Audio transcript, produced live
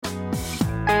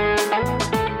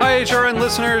HRN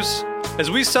listeners.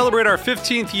 As we celebrate our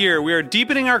 15th year, we are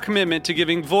deepening our commitment to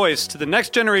giving voice to the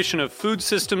next generation of food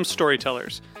systems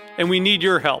storytellers, and we need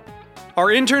your help. Our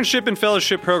internship and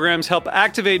fellowship programs help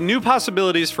activate new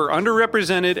possibilities for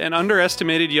underrepresented and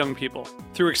underestimated young people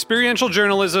through experiential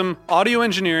journalism, audio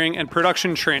engineering, and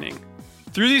production training.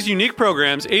 Through these unique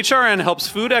programs, HRN helps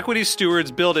food equity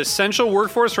stewards build essential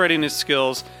workforce readiness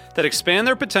skills that expand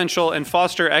their potential and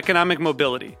foster economic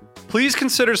mobility. Please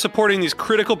consider supporting these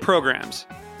critical programs.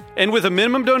 And with a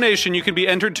minimum donation, you can be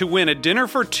entered to win a dinner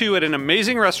for two at an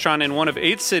amazing restaurant in one of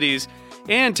 8 cities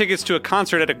and tickets to a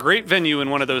concert at a great venue in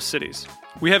one of those cities.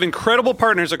 We have incredible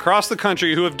partners across the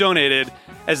country who have donated,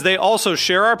 as they also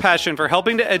share our passion for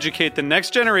helping to educate the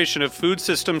next generation of food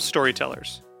systems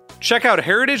storytellers. Check out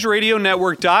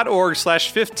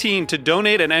heritageradionetwork.org/15 to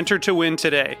donate and enter to win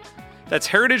today. That's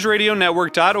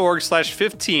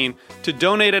heritageradionetwork.org/15 to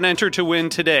donate and enter to win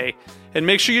today. And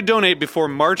make sure you donate before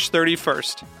March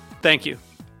 31st. Thank you.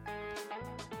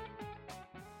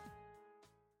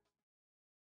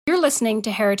 You're listening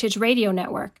to Heritage Radio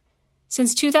Network.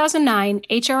 Since 2009,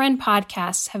 HRN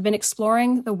podcasts have been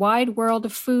exploring the wide world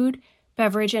of food,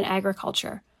 beverage, and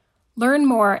agriculture. Learn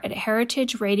more at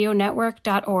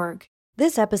heritageradionetwork.org.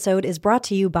 This episode is brought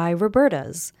to you by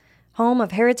Roberta's, home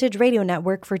of Heritage Radio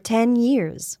Network for 10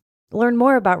 years. Learn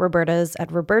more about Roberta's at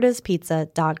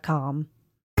robertaspizza.com.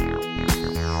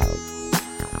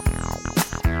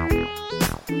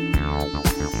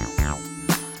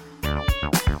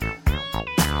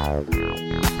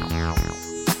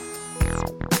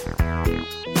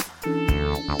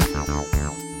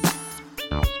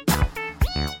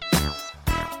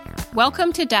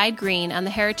 Welcome to Dyed Green on the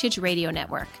Heritage Radio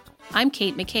Network. I'm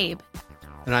Kate McCabe.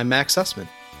 And I'm Max Sussman.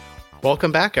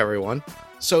 Welcome back, everyone.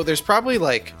 So there's probably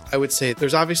I would say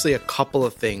there's obviously a couple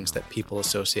of things that people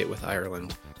associate with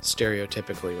Ireland,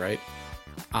 stereotypically, right?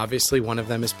 Obviously, one of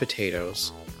them is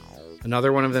potatoes.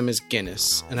 Another one of them is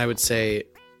Guinness. And I would say,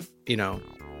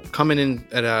 coming in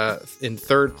in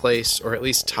third place, or at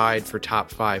least tied for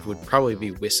top 5, would probably be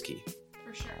whiskey.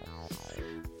 For sure.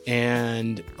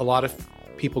 And a lot of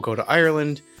people go to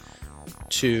Ireland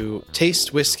to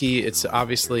taste whiskey. It's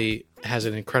obviously has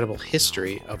an incredible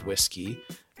history of whiskey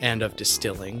and of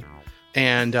distilling.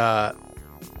 And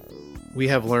we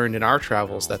have learned in our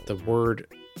travels that the word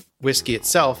whiskey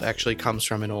itself actually comes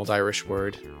from an old Irish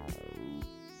word,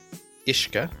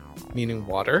 ishka, meaning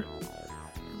water.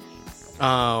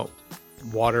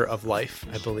 Water of life,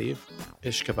 I believe,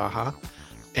 ishkabaha.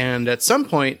 And at some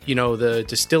point, the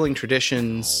distilling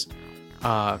traditions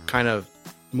kind of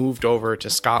moved over to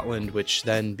Scotland, which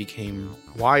then became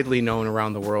widely known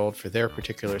around the world for their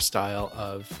particular style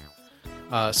of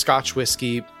Scotch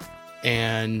whiskey,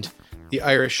 and the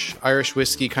Irish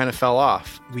whiskey kind of fell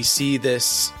off. We see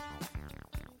this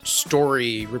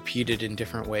story repeated in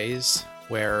different ways,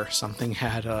 where something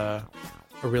had a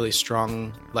really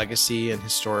strong legacy and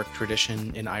historic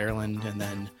tradition in Ireland, and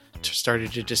then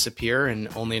started to disappear, and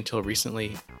only until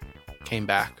recently came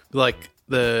back.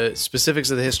 The specifics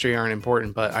of the history aren't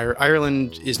important, but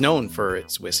Ireland is known for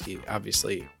its whiskey,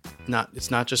 obviously.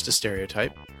 It's not just a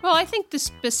stereotype. Well, I think the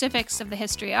specifics of the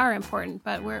history are important,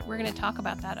 but we're going to talk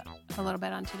about that a little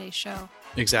bit on today's show.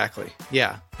 Exactly.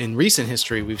 Yeah. In recent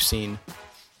history, we've seen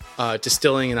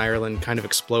distilling in Ireland kind of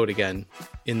explode again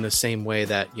in the same way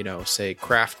that, say,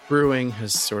 craft brewing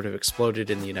has sort of exploded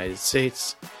in the United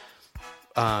States.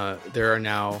 There are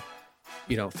now,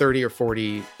 30 or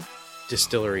 40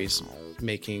 distilleries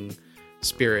making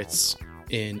spirits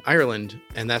in Ireland,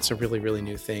 and that's a really, really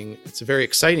new thing. It's a very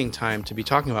exciting time to be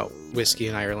talking about whiskey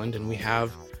in Ireland, and we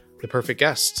have the perfect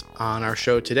guest on our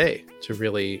show today to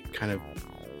really kind of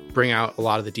bring out a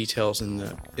lot of the details in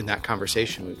that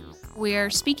conversation. We are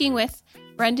speaking with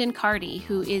Brendan Carty,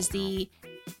 who is the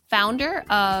founder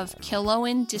of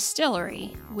Killowen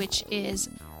Distillery, which is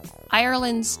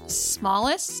Ireland's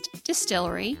smallest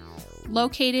distillery,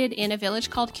 located in a village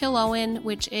called Killowen,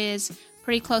 which is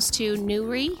pretty close to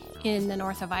Newry in the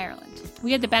north of Ireland.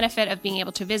 We had the benefit of being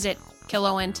able to visit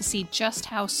Killowen to see just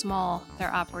how small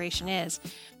their operation is.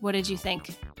 What did you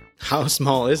think? How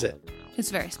small is it?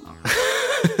 It's very small.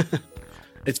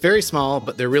 It's very small,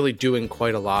 but they're really doing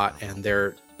quite a lot, and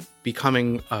they're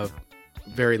becoming a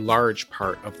very large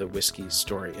part of the whiskey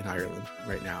story in Ireland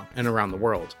right now and around the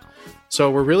world.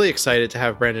 So we're really excited to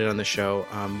have Brendan on the show.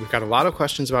 We've got a lot of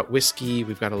questions about whiskey.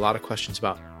 We've got a lot of questions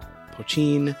about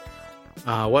poachine.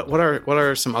 What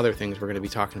are some other things we're going to be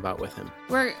talking about with him?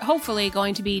 We're hopefully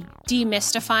going to be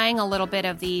demystifying a little bit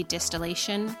of the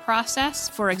distillation process.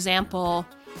 For example,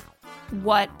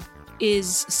 what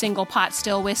is single pot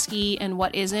still whiskey and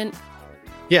what isn't?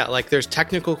 Yeah, like there's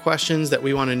technical questions that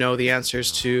we want to know the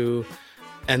answers to.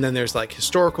 And then there's like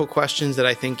historical questions that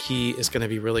I think he is going to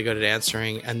be really good at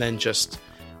answering. And then just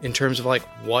in terms of like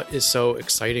what is so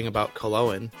exciting about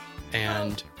Killowen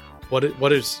and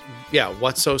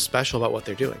what's so special about what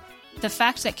they're doing. The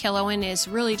fact that Killowen is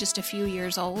really just a few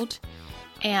years old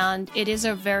and it is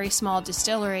a very small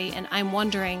distillery. And I'm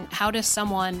wondering, how does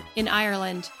someone in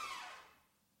Ireland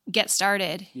get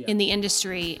started in the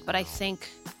industry? But I think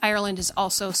Ireland is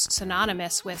also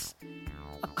synonymous with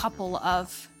a couple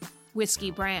of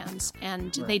whiskey brands,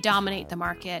 and they dominate the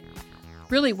market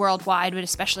really worldwide, but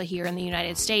especially here in the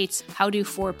United States. How do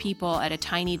 4 people at a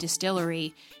tiny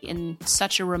distillery in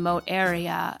such a remote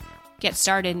area get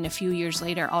started and a few years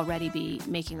later already be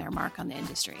making their mark on the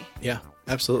industry? Yeah,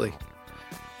 absolutely.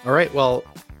 All right, well,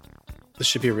 this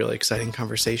should be a really exciting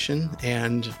conversation.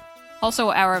 And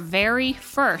also our very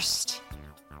first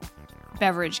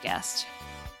beverage guest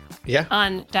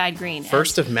on Dyed Green.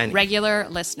 First of many. Regular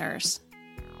listeners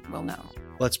will know.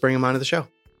 Let's bring him onto the show.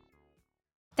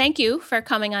 Thank you for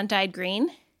coming on Dyed Green.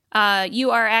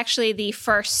 You are actually the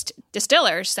first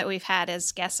distillers that we've had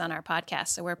as guests on our podcast,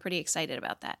 so we're pretty excited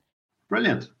about that.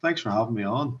 Brilliant. Thanks for having me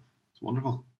on. It's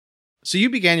wonderful. So you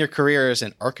began your career as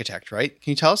an architect, right?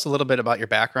 Can you tell us a little bit about your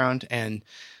background and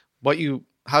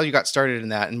how you got started in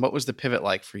that, and what was the pivot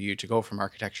like for you to go from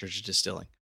architecture to distilling?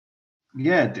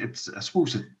 Yeah, I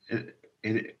suppose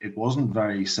it wasn't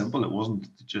very simple. It wasn't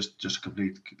just a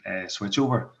complete switch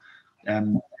over.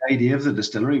 The idea of the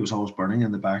distillery was always burning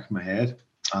in the back of my head,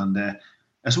 and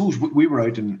I suppose we were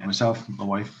out in myself, my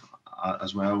wife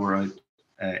as well, were out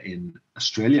in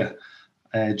Australia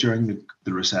during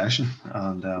the recession,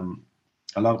 and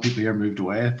a lot of people here moved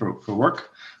away for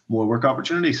work, more work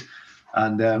opportunities.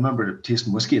 And I remember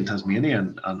tasting whiskey in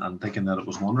Tasmania and thinking that it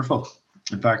was wonderful.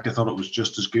 In fact, I thought it was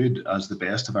just as good as the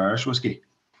best of Irish whiskey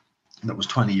that was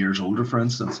 20 years older, for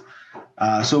instance.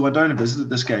 So I went down and visited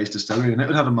this guy's distillery, and it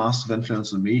had a massive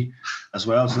influence on me as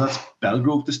well. So that's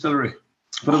Belgrove Distillery.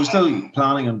 But I was still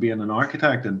planning on being an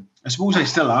architect, and I suppose I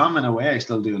still am in a way. I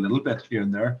still do a little bit here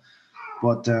and there.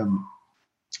 But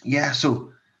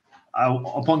so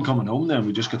upon coming home then,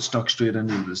 we just got stuck straight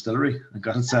into the distillery and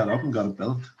got it set up and got it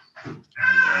built. And,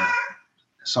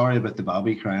 sorry about the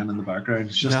Bobby crying in the background.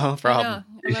 It's just no problem.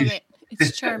 I love it.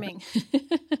 It's charming.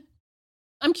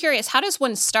 I'm curious, how does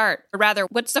one start? Or rather,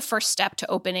 what's the first step to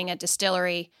opening a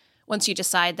distillery once you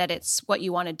decide that it's what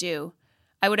you want to do?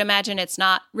 I would imagine it's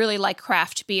not really like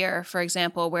craft beer, for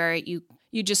example, where you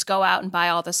just go out and buy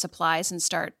all the supplies and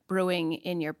start brewing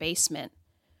in your basement.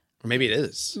 Or maybe it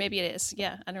is. Maybe it is.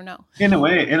 Yeah, I don't know. In a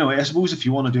way, I suppose if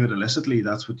you want to do it illicitly,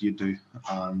 that's what you do.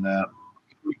 And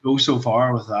we go so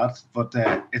far with that. But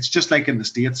it's just like in the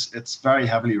States, it's very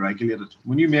heavily regulated.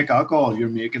 When you make alcohol, you're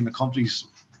making the country's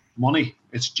money.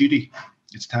 It's duty.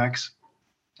 It's tax.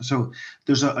 So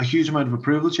there's a huge amount of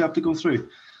approvals you have to go through.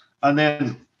 And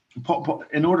then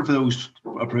in order for those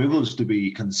approvals to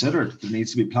be considered, there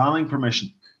needs to be planning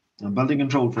permission and building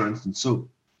control, for instance. So,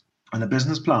 and a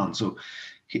business plan. So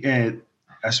I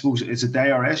suppose it's a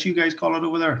DRS you guys call it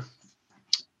over there.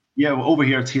 Yeah, well, over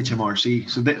here it's HMRC.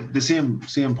 So the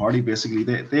same party basically.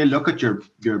 They look at your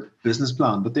business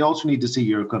plan, but they also need to see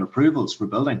you've got approvals for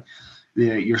building,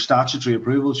 your statutory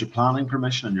approvals, your planning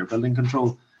permission, and your building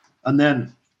control. And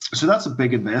then, so that's a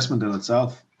big investment in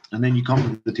itself. And then you come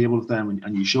to the table with them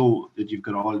and you show that you've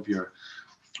got all of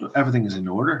everything is in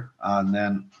order. And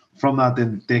then from that,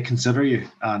 then they consider you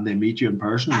and they meet you in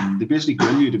person and they basically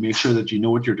grill you to make sure that you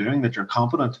know what you're doing, that you're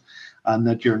competent and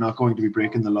that you're not going to be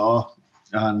breaking the law.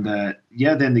 And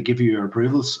then they give you your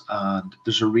approvals, and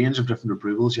there's a range of different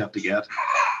approvals you have to get: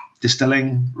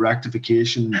 distilling,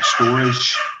 rectification,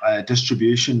 storage,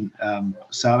 distribution,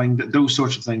 selling, those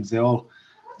sorts of things. They all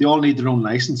need their own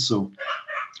license. So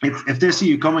if they see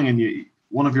you coming and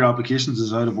one of your applications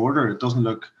is out of order, it doesn't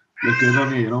look good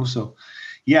on you, So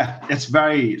yeah, it's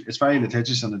very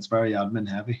litigious and it's very admin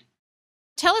heavy.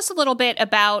 Tell us a little bit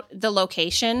about the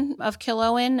location of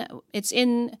Killowen. It's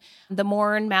in the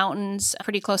Mourne Mountains,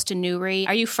 pretty close to Newry.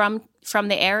 Are you from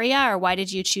the area, or why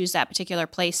did you choose that particular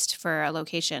place for a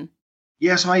location?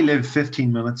 Yes, I live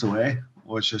 15 minutes away,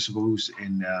 which I suppose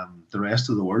in the rest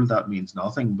of the world that means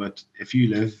nothing. But if you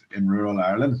live in rural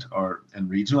Ireland or in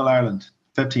regional Ireland,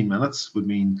 15 minutes would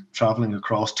mean travelling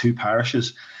across 2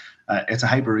 parishes. It's a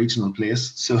hyper-regional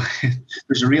place, so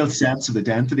there's a real sense of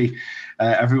identity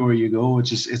everywhere you go,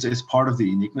 which is it's part of the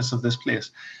uniqueness of this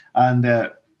place.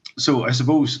 And so I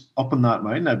suppose up in that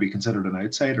mountain, I'd be considered an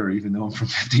outsider, even though I'm from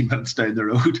 15 minutes down the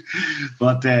road.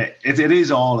 But it is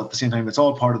all at the same time. It's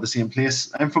all part of the same place.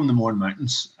 I'm from the Mourne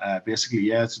Mountains, basically.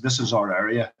 Yeah, so this is our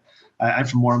area. I'm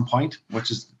from Mourne Point,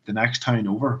 which is the next town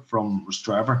over from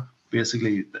Rostrevor,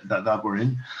 basically, that we're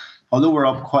in. Although we're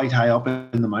up quite high up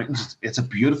in the mountains, it's a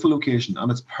beautiful location and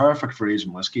it's perfect for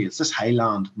aging whiskey. It's this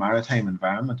highland maritime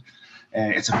environment.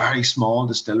 It's a very small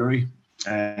distillery.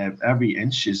 Every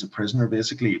inch is a prisoner,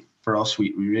 basically. For us,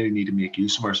 we really need to make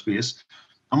use of our space.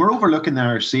 And we're overlooking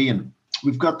our sea, and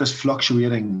we've got this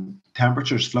fluctuating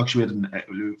temperatures,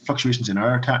 fluctuations in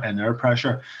air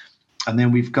pressure. And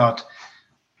then we've got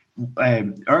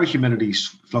air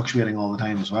humidity's fluctuating all the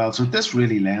time as well. So this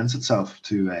really lends itself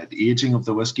to the aging of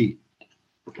the whiskey.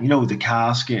 You know, the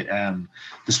cask, the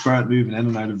spirit moving in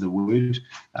and out of the wood.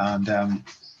 And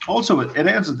also, it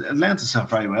lends itself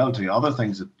very well to other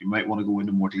things that you might want to go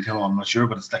into more detail on. I'm not sure,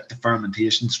 but it's like the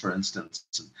fermentations, for instance,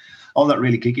 and all that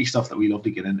really geeky stuff that we love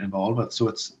to get involved with. So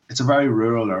it's a very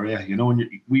rural area, you know, and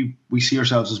we see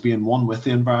ourselves as being one with the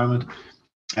environment.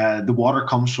 The water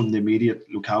comes from the immediate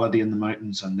locality in the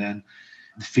mountains, and then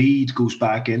the feed goes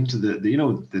back into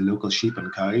the local sheep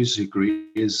and cows who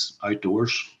graze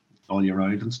outdoors all year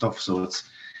round and stuff. So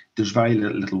there's very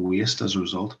little waste as a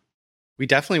result. We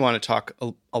definitely want to talk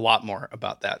a lot more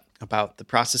about that, about the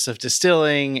process of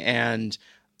distilling and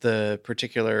the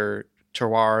particular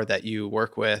terroir that you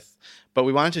work with. But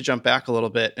we wanted to jump back a little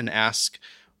bit and ask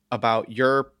about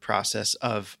your process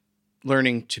of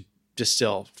learning to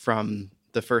distill from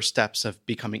the first steps of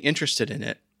becoming interested in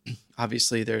it.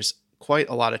 Obviously, there's quite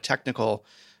a lot of technical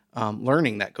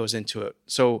learning that goes into it.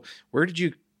 So where did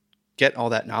you get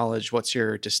all that knowledge? What's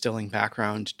your distilling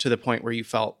background to the point where you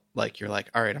felt like you're like,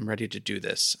 all right, I'm ready to do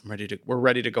this. We're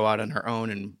ready to go out on our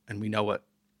own, and we know what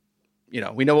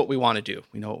we want to do.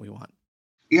 We know what we want.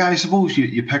 Yeah, I suppose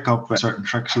you pick up certain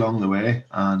tricks along the way,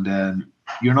 and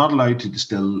you're not allowed to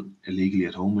distill illegally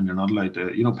at home, and you're not allowed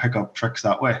to, pick up tricks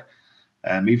that way.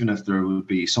 Even if there would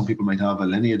be, some people might have a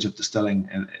lineage of distilling,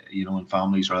 in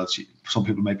families, or else some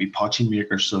people might be potching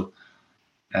makers. So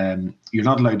you're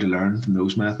not allowed to learn from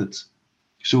those methods.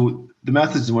 So the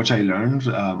methods in which I learned,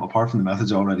 apart from the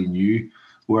methods I already knew,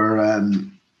 were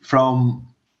from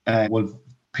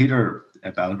Peter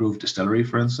at Belgrove Distillery,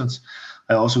 for instance.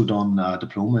 I also done a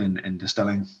diploma in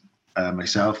distilling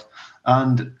myself,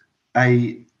 and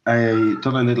I done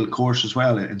a little course as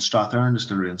well in Strathearn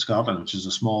Distillery in Scotland, which is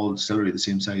a small distillery the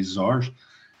same size as ours,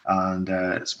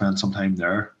 and spent some time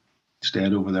there,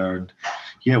 stayed over there,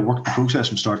 and worked the process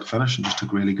from start to finish, and just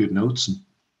took really good notes.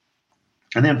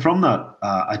 And then from that,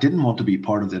 I didn't want to be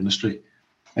part of the industry.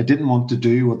 I didn't want to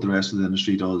do what the rest of the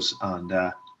industry does. And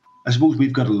I suppose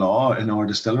we've got a law in our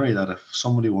distillery that if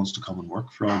somebody wants to come and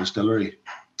work for our distillery,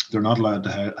 they're not allowed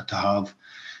to have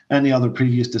any other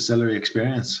previous distillery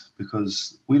experience,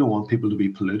 because we don't want people to be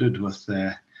polluted with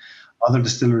other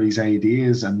distilleries'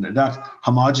 ideas and that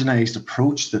homogenized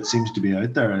approach that seems to be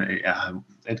out there.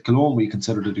 At Killowen, we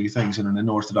consider to do things in an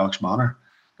unorthodox manner,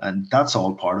 and that's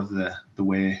all part of the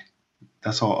way.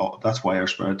 That's why our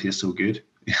spirit tastes so good,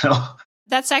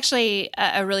 That's actually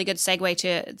a really good segue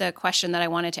to the question that I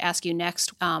wanted to ask you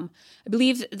next. I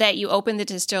believe that you opened the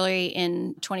distillery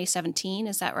in 2017.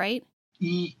 Is that right?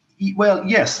 Well,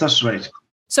 yes, that's right.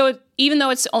 So even though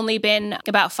it's only been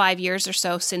about 5 years or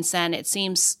so since then, it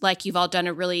seems like you've all done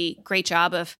a really great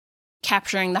job of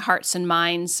capturing the hearts and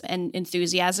minds and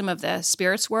enthusiasm of the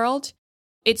spirits world.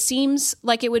 It seems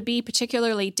like it would be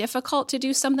particularly difficult to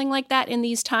do something like that in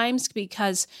these times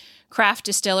because craft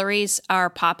distilleries are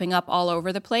popping up all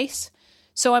over the place.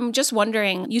 So I'm just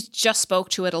wondering, you just spoke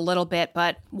to it a little bit,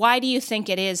 but why do you think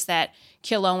it is that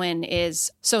Killowen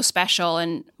is so special,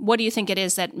 and what do you think it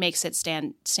is that makes it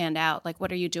stand out? Like,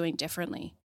 what are you doing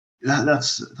differently?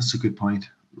 That's a good point.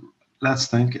 Let's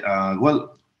think.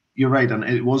 Well, you're right, and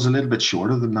it was a little bit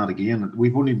shorter than that again.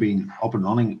 We've only been up and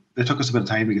running. It took us a bit of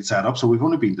time to get set up, so we've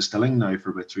only been distilling now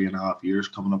for about 3.5 years,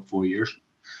 coming up 4 years.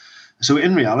 So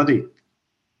in reality,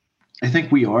 I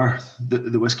think we are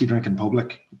the whiskey drinking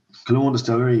public. Killowen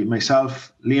Distillery,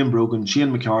 myself, Liam Brogan,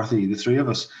 Shane McCarthy, the three of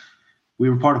us, we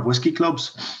were part of whiskey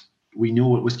clubs. We know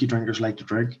what whiskey drinkers like to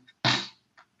drink.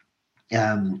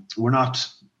 We're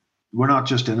not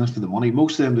just in it for the money.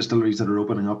 Most of them distilleries that are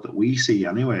opening up that we see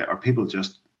anyway are people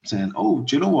just saying, oh,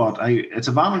 do you know what? It's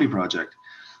a vanity project.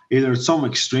 Either it's some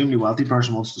extremely wealthy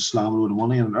person wants to slam a load of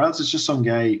money in it, or else it's just some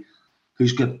guy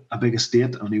who's got a big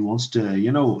estate and he wants to,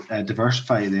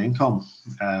 diversify the income.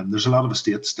 There's a lot of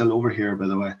estates still over here, by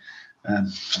the way,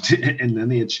 in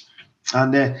lineage.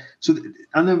 And then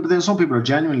some people are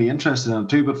genuinely interested in it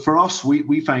too. But for us,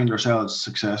 we find ourselves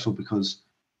successful because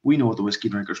we know what the whiskey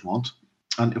drinkers want.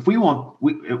 And if we want,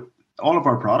 all of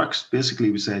our products, basically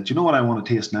we said, you know what I want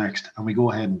to taste next? And we go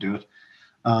ahead and do it.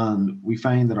 And we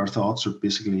find that our thoughts are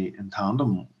basically in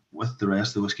tandem with the rest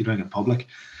of the whiskey drinking public.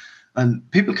 And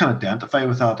people can identify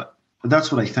with that.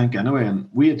 That's what I think anyway, and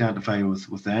we identify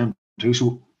with them too.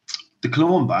 So the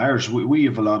Killowen buyers, we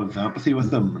have a lot of empathy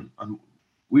with them, and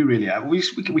we really have.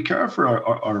 We care for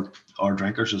our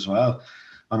drinkers as well,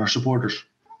 and our supporters,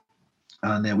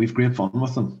 and we've great fun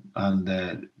with them,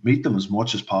 and meet them as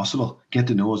much as possible, get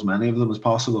to know as many of them as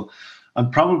possible,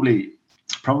 and probably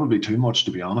too much,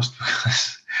 to be honest,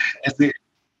 because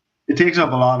it takes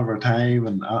up a lot of our time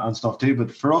and stuff too.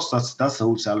 But for us, that's the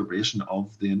whole celebration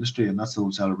of the industry, and that's the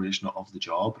whole celebration of the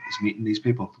job, is meeting these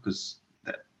people, because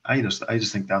I just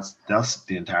think that's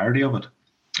the entirety of it.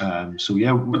 So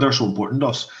yeah, they're so important to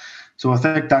us. So I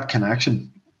think that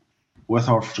connection with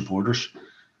our supporters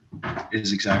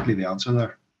is exactly the answer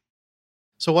there.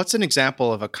 So what's an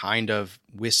example of a kind of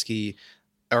whiskey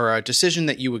or a decision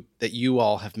that you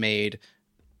all have made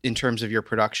in terms of your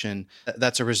production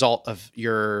that's a result of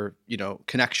your,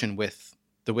 connection with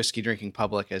the whiskey drinking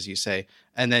public, as you say?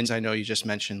 And then I know you just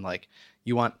mentioned, like,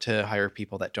 you want to hire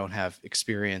people that don't have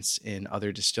experience in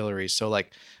other distilleries. So,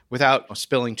 like, without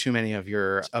spilling too many of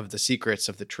the secrets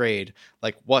of the trade,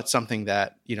 like, what's something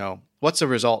that, what's a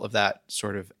result of that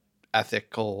sort of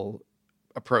ethical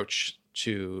approach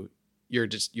to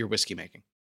your whiskey making?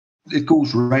 It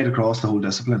goes right across the whole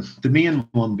discipline. The main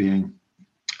one being,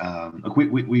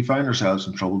 we found ourselves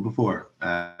in trouble before.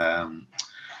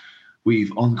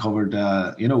 We've uncovered,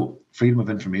 Freedom of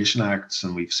Information Acts,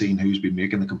 and we've seen who's been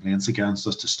making the complaints against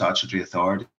us to statutory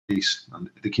authorities. And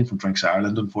they came from Drinks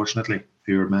Ireland, unfortunately,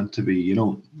 who are meant to be,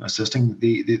 assisting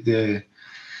the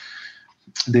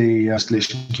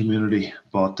distillation community.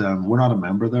 But we're not a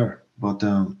member there. But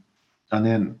and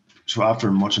then, so after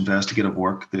much investigative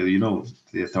work,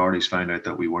 the authorities found out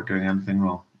that we weren't doing anything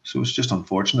wrong. So it's just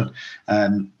unfortunate.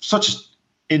 Such as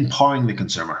empowering the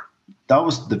consumer. That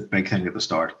was the big thing at the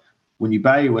start. When you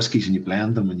buy whiskies and you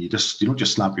blend them, and you don't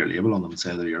just slap your label on them and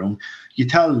say they're your own. You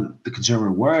tell the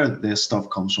consumer where this stuff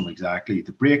comes from exactly,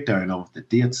 the breakdown of the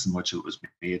dates in which it was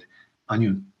made, and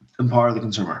you empower the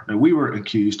consumer. Now, we were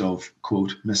accused of,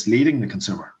 quote, misleading the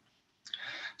consumer.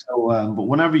 So, but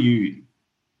whenever you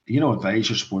advise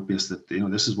your support base that,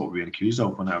 this is what we're being accused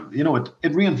of, whenever,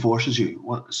 it reinforces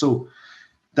you. So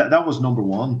that was number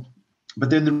one. But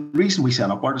then the reason we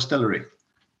set up our distillery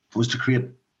was to create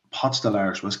pot still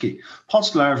Irish whiskey. Pot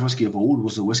still Irish whiskey of old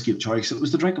was the whiskey of choice. It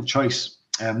was the drink of choice.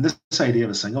 This idea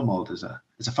of a single malt is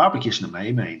a fabrication in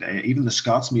my mind. Even the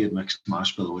Scots made mixed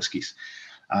mash bill whiskies.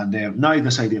 And now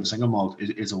this idea of a single malt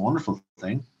is a wonderful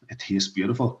thing. It tastes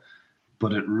beautiful,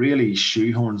 but it really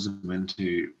shoehorns them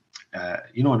into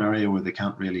an area where they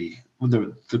can't really, when their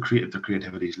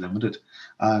creativity is limited.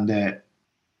 And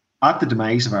at the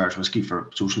demise of Irish whiskey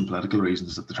for social and political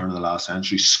reasons at the turn of the last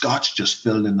century, Scotch just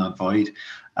filled in that void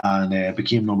and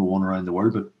became number one around the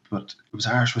world. But it was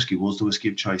Irish whiskey was the whiskey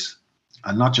of choice.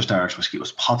 And not just Irish whiskey, it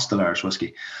was pot still Irish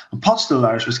whiskey. And pot still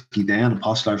Irish whiskey then and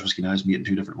pot still Irish whiskey now is made in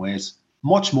two different ways.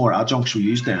 Much more adjuncts were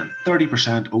used then.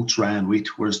 30% oats, rye and wheat,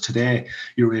 whereas today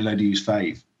you're only allowed to use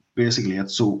 5. Basically,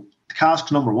 so the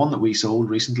cask number one that we sold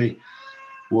recently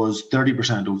was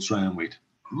 30% oats, rye and wheat.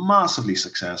 Massively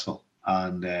successful.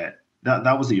 And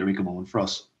that was the eureka moment for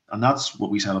us. And that's what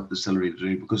we set up the distillery to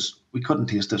do, because we couldn't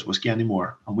taste this whiskey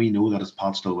anymore. And we know that it's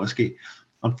pot still whiskey.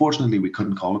 Unfortunately, we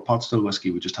couldn't call it pot still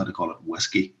whiskey. We just had to call it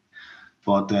whiskey.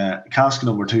 But cask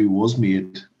number 2 was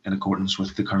made in accordance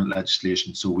with the current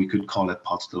legislation, so we could call it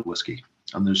pot still whiskey.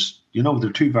 And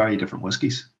they're two very different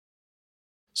whiskies.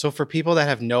 So for people that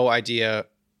have no idea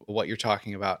what you're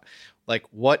talking about, like,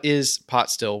 what is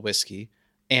pot still whiskey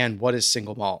and what is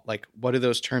single malt? Like, what do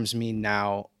those terms mean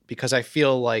now? Because I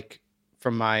feel like,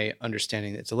 from my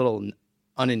understanding, it's a little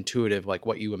unintuitive. Like,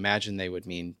 what you imagine they would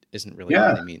mean isn't really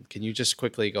what they mean. Can you just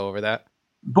quickly go over that?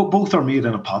 Both are made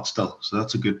in a pot still, so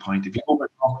that's a good point. If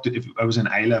I was in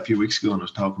Islay a few weeks ago and I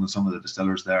was talking to some of the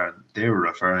distillers there, and they were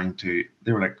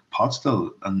like pot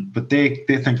still, but they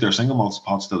think they're single malts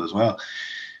pot still as well.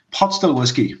 Pot still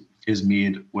whiskey is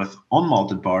made with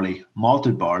unmalted barley,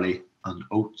 malted barley, and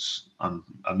oats, and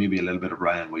maybe a little bit of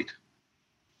rye and wheat.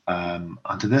 And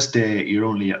to this day, you're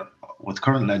only, with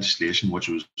current legislation, which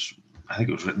was, I think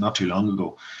it was written not too long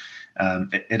ago,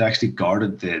 it actually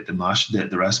guarded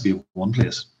the recipe of one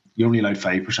place. You're only allowed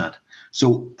 5%.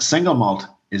 So single malt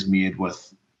is made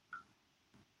with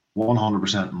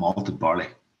 100% malted barley,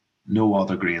 no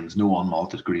other grains, no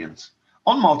unmalted grains.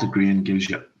 Unmalted grain gives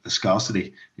you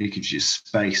viscosity, it gives you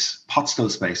spice, pot still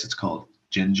spice it's called,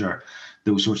 ginger,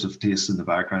 those sorts of tastes in the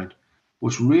background,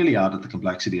 which really added the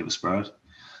complexity of a spirit.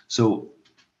 So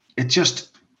it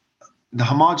just, the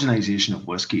homogenization of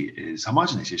whiskey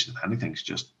of anything is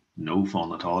just no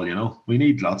fun at all. We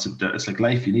need lots of, it's like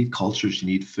life. You need cultures, you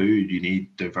need food, you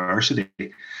need diversity.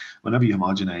 Whenever you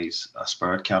homogenize a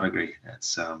spirit category,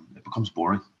 it becomes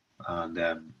boring. And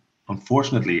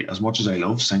unfortunately, as much as I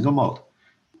love single malt,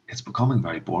 it's becoming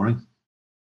very boring.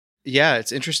 Yeah,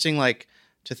 it's interesting, like,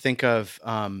 to think of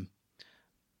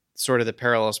sort of the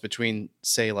parallels between,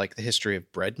 say, like the history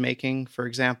of bread making, for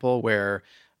example, where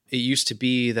it used to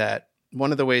be that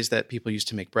one of the ways that people used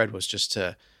to make bread was just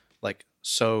to like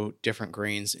sow different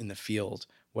grains in the field,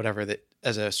 whatever, that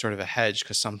as a sort of a hedge,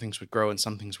 because some things would grow and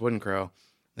some things wouldn't grow.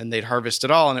 Then they'd harvest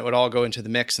it all and it would all go into the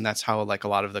mix. And that's how like a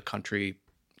lot of the country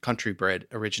bread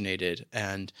originated.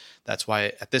 And that's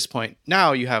why at this point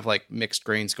now you have like mixed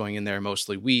grains going in there,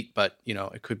 mostly wheat, but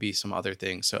it could be some other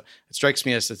things. So it strikes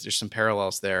me as that there's some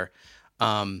parallels there.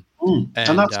 And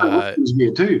that's how it was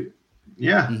made too.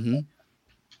 Yeah. Mm-hmm.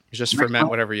 You just ferment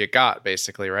whatever you got,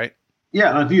 basically, right?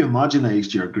 Yeah, and if you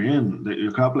homogenized your grain,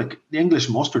 your crop, like the English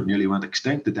mustard nearly went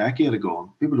extinct a decade ago,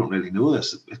 and people don't really know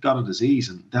this. It got a disease,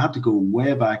 and they had to go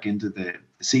way back into the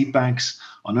seed banks,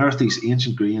 unearth these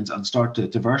ancient grains, and start to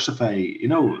diversify,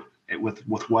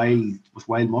 with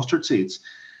wild mustard seeds,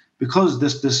 because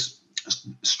this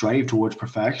strive towards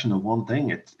perfection of one thing,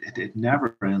 it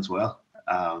never ends well.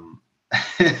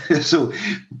 So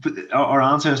our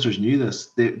ancestors knew this.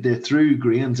 They threw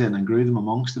grains in and grew them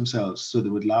amongst themselves so they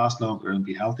would last longer and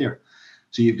be healthier.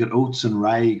 So you've got oats and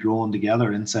rye growing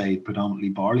together inside predominantly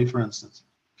barley, for instance.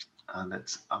 And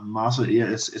it's a massive,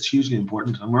 it's hugely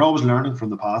important. And we're always learning from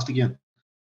the past again.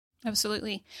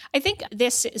 Absolutely. I think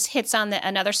this hits on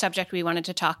another subject we wanted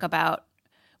to talk about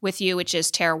with you, which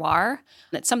is terroir.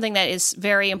 It's something that is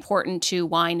very important to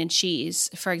wine and cheese,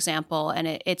 for example,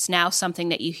 and it's now something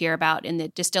that you hear about in the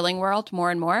distilling world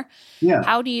more and more. Yeah.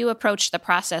 How do you approach the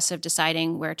process of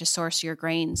deciding where to source your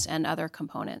grains and other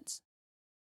components?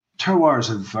 Terroir is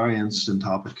a very interesting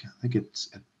topic. I think it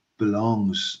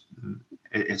belongs.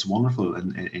 It's wonderful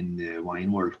in the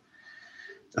wine world.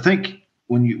 I think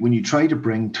when you try to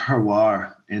bring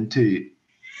terroir into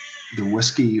the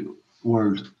whiskey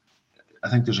world, I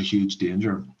think there's a huge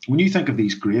danger. When you think of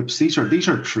these grapes, these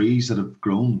are trees that have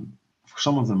grown,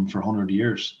 some of them for 100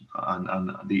 years,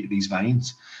 and these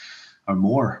vines are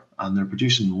more, and they're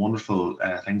producing wonderful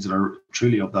things that are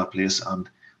truly of that place. And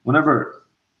whenever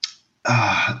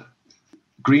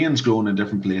grains grown in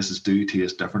different places do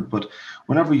taste different, but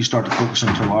whenever you start to focus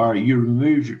on terroir, you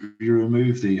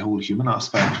remove the whole human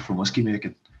aspect from whiskey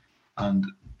making. And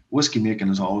whiskey making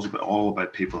is always all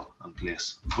about people and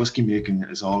place. Whiskey making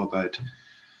is all about,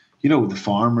 the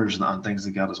farmers and things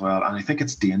like that as well. And I think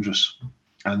it's dangerous.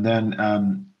 And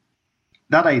then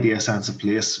that idea, sense of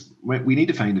place, we need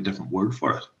to find a different word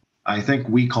for it. I think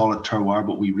we call it terroir,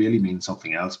 but we really mean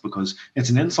something else, because it's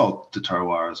an insult to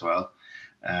terroir as well.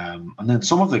 And then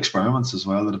some of the experiments as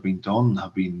well that have been done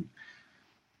have been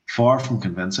far from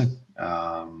convincing.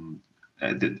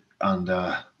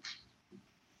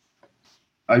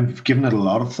 I've given it a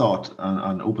lot of thought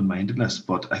and open-mindedness,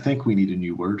 but I think we need a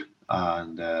new word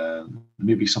and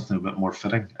maybe something a bit more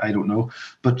fitting. I don't know.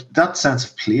 But that sense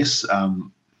of place,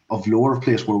 of lore of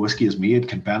place where whiskey is made,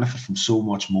 can benefit from so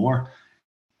much more.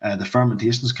 The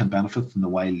fermentations can benefit from the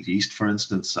wild yeast, for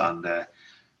instance, and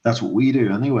that's what we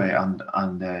do anyway.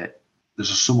 And there's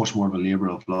just so much more of a labour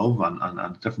of love and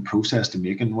a different process to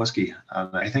making whiskey.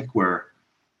 And I think we're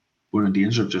in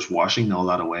danger of just washing all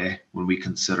that away when we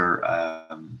consider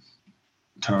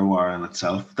terroir in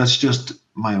itself. That's just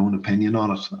my own opinion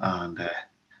on it. And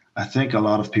I think a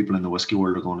lot of people in the whiskey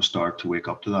world are going to start to wake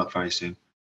up to that very soon.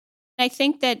 I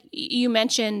think that you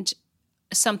mentioned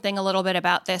something a little bit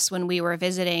about this when we were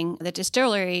visiting the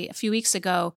distillery a few weeks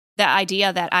ago, the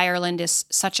idea that Ireland is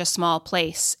such a small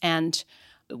place and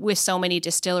with so many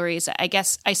distilleries.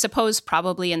 I suppose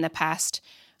probably in the past,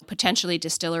 potentially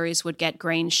distilleries would get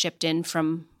grain shipped in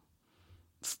from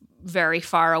very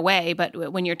far away.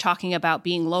 But when you're talking about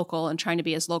being local and trying to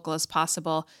be as local as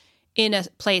possible in a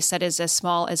place that is as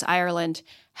small as Ireland,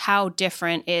 how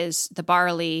different is the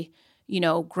barley,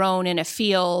 grown in a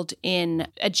field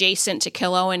adjacent to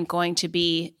Killowen going to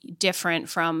be different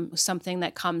from something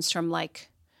that comes from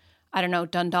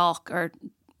Dundalk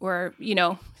or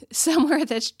somewhere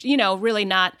that's, really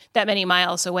not that many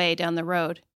miles away down the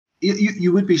road.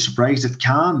 You would be surprised. It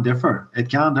can differ. And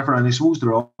I suppose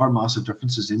there are massive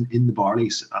differences in the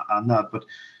barleys and that, but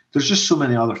there's just so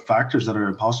many other factors that are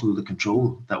impossible to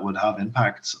control that would have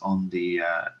impacts on the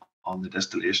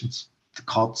distillations. The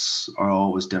cuts are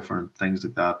always different, things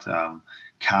like that.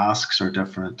 Casks are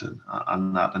different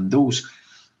and that, and those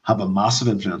have a massive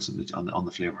influence on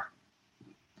the flavour.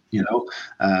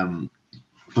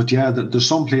 But yeah, there's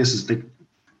some places like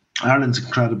Ireland's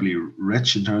incredibly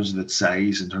rich in terms of its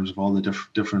size, in terms of all the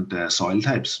different soil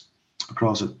types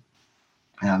across it.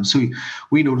 So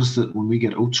we noticed that when we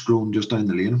get oats grown just down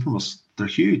the lane from us, they're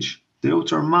huge. The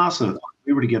oats are massive. If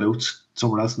we were to get oats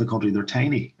somewhere else in the country, they're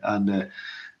tiny. And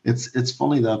it's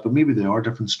funny that, but maybe they are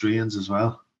different strains as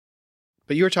well.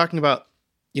 But you were talking about,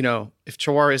 if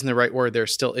terroir isn't the right word, there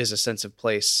still is a sense of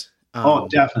place.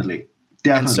 Definitely.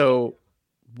 And so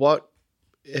what,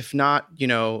 if not,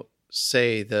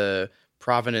 say the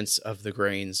provenance of the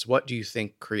grains, what do you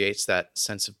think creates that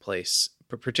sense of place,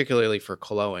 particularly for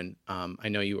Killowen? I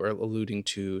know you were alluding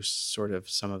to sort of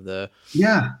some of the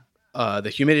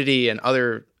humidity and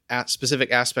other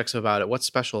specific aspects about it. What's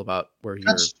special about where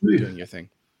you're doing your thing?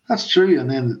 That's true. And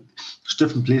then there's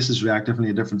different places react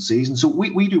differently at different seasons. So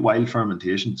we do wild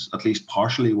fermentations, at least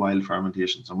partially wild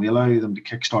fermentations, and we allow them to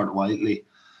kickstart wildly,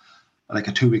 like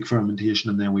a 2-week fermentation,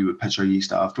 and then we would pitch our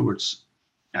yeast afterwards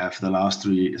for the last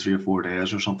three or 4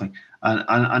 days or something.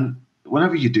 And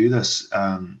whenever you do this,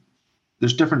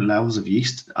 there's different levels of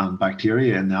yeast and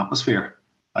bacteria in the atmosphere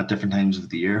at different times of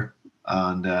the year.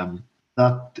 And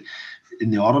that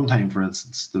in the autumn time, for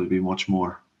instance, there would be much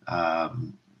more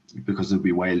because there'd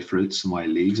be wild fruits and wild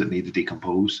leaves that need to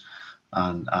decompose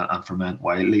and ferment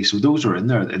wildly. So those are in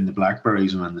there, in the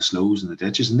blackberries and in the sloes and the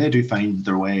ditches, and they do find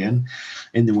their way in.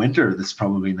 In the winter, that's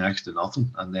probably next to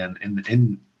nothing. And then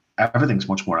in everything's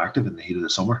much more active in the heat of the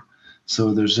summer.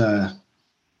 So there's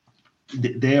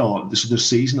there's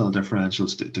seasonal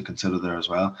differentials to consider there as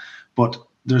well. But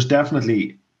there's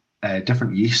definitely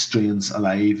different yeast strains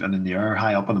alive and in the air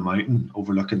high up on a mountain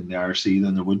overlooking the Irish Sea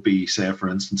than there would be, say, for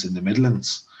instance, in the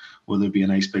Midlands, where there'd be a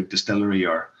nice big distillery,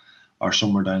 or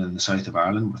somewhere down in the south of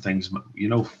Ireland where things,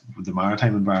 with the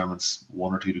maritime environments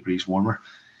 1 or 2 degrees warmer.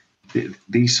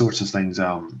 These sorts of things,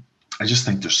 I just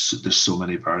think there's so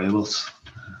many variables.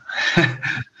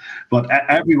 But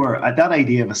everywhere, that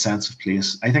idea of a sense of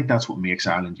place, I think that's what makes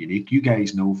Ireland unique. You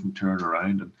guys know from touring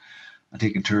around and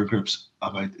taking tour groups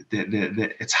about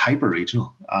it's hyper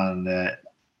regional, and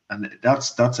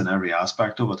that's in every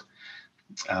aspect of it.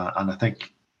 And I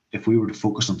think if we were to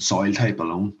focus on soil type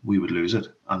alone, we would lose it.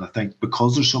 And I think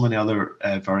because there's so many other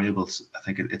variables, I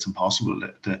think it's impossible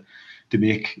to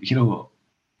make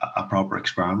a proper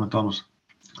experiment on it.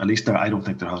 At least I don't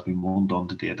think there has been one done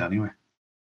to date anyway.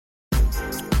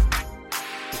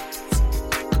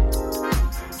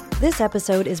 This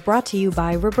episode is brought to you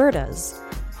by Roberta's,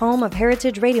 home of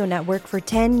Heritage Radio Network for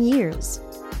 10 years.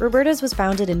 Roberta's was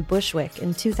founded in Bushwick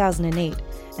in 2008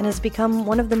 and has become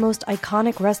one of the most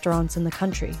iconic restaurants in the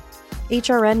country.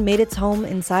 HRN made its home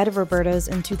inside of Roberta's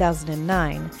in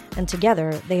 2009, and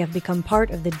together they have become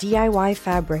part of the DIY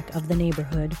fabric of the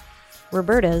neighborhood.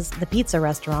 Roberta's, the pizza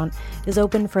restaurant, is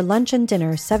open for lunch and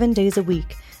dinner 7 days a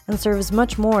week and serves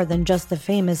much more than just the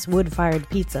famous wood-fired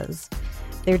pizzas.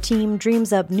 Their team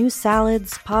dreams up new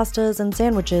salads, pastas, and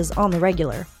sandwiches on the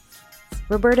regular.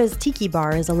 Roberta's Tiki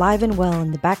Bar is alive and well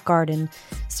in the back garden,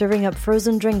 serving up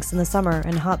frozen drinks in the summer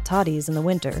and hot toddies in the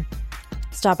winter.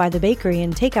 Stop by the bakery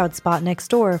and takeout spot next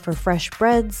door for fresh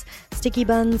breads, sticky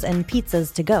buns, and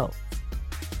pizzas to go.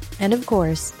 And of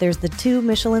course, there's the 2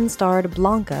 Michelin-starred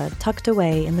Blanca tucked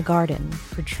away in the garden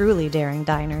for truly daring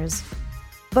diners.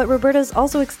 But Roberta's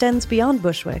also extends beyond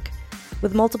Bushwick,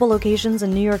 with multiple locations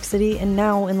in New York City and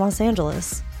now in Los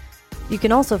Angeles. You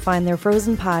can also find their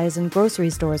frozen pies in grocery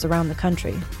stores around the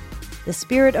country. The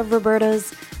spirit of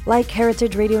Roberta's, like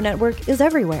Heritage Radio Network, is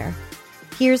everywhere.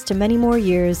 Here's to many more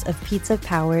years of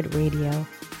pizza-powered radio.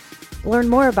 Learn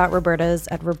more about Roberta's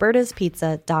at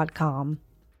robertaspizza.com.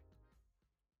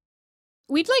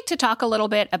 We'd like to talk a little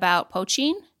bit about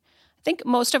poaching. I think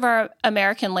most of our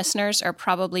American listeners are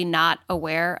probably not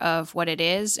aware of what it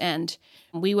is, and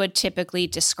we would typically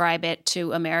describe it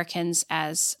to Americans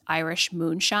as Irish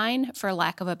moonshine, for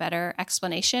lack of a better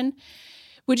explanation.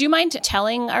 Would you mind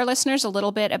telling our listeners a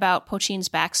little bit about poaching's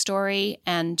backstory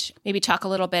and maybe talk a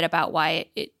little bit about why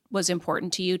it was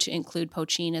important to you to include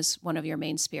poaching as one of your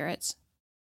main spirits?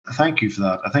 Thank you for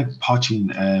that. I think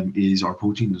poaching is, or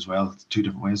poaching as well, 2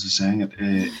 different ways of saying it.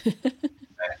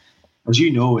 As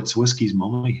you know, it's whiskey's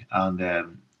mummy,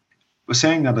 and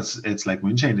saying that it's like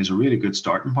moonshine is a really good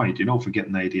starting point, for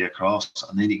getting the idea across,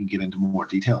 and then you can get into more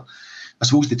detail. I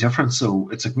suppose the difference, so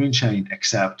it's like moonshine,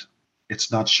 except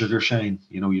it's not sugar shine.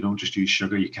 You don't just use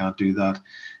sugar. You can't do that.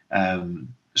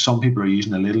 Some people are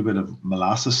using a little bit of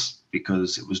molasses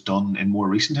because it was done in more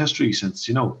recent history since,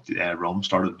 rum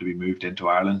started to be moved into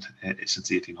Ireland since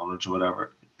the 1800s or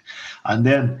whatever. And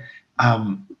then,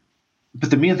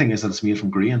 but the main thing is that it's made from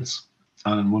grains.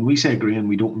 And when we say grain,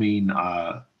 we don't mean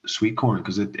sweet corn,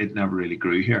 because it never really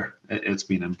grew here. It's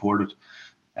been imported.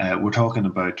 We're talking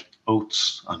about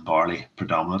oats and barley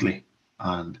predominantly,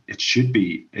 and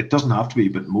it doesn't have to be,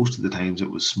 but most of the times it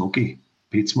was smoky,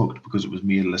 peat smoked, because it was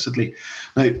made illicitly.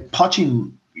 Now,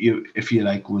 poaching, if you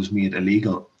like, was made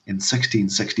illegal in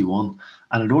 1661,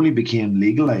 and it only became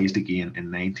legalized again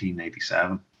in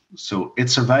 1997. So it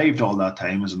survived all that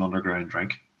time as an underground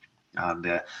drink. And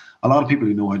a lot of people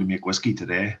who know how to make whiskey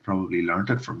today probably learnt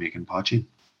it from making poaching.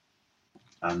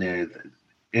 And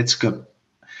it's got,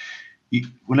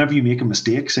 whenever you make a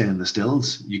mistake, say in the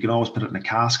stills, you can always put it in a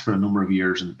cask for a number of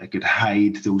years and it could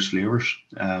hide those flavours.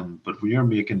 But when you're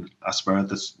making a spirit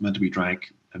that's meant to be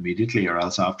drank immediately or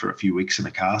else after a few weeks in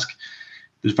a cask,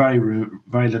 there's very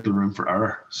little room for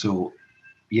error. So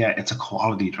yeah, it's a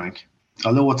quality drink.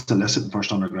 Although it's illicit and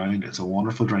first underground, it's a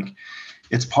wonderful drink.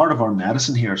 It's part of our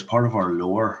medicine here. It's part of our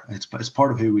lore. It's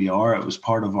part of who we are. It was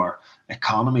part of our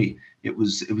economy. It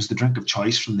was the drink of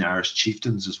choice from the Irish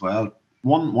chieftains as well.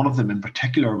 One of them in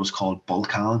particular was called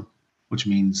Bulcan, which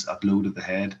means a blow to the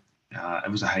head.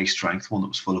 It was a high strength one that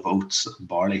was full of oats and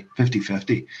barley,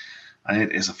 50-50. And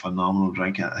it is a phenomenal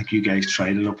drink. I think you guys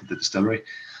tried it up at the distillery.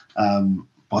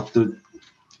 But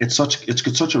it's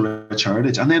got such a rich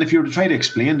heritage. And then if you were to try to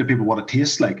explain to people what it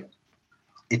tastes like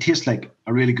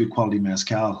a really good quality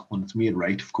mezcal when it's made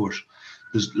right, of course.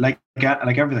 There's like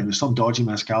everything, there's some dodgy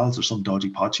mezcals, there's some dodgy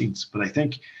poachings, but I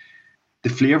think the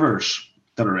flavours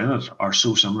that are in it are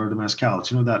so similar to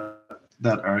mezcals. You know,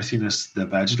 that earthiness, the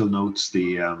vegetal notes,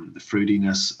 the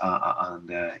fruitiness,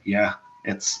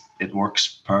 it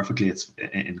works perfectly. It's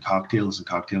in cocktails and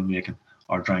cocktail making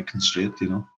or drinking straight, you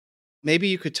know. Maybe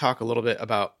you could talk a little bit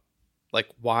about like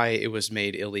why it was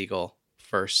made illegal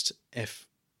first. If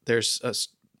there's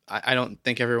I don't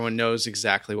think everyone knows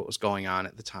exactly what was going on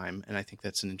at the time, and I think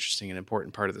that's an interesting and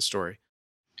important part of the story.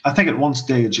 I think at one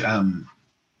stage,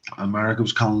 America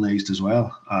was colonized as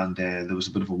well, and there was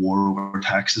a bit of a war over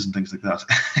taxes and things like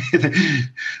that.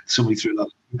 Somebody threw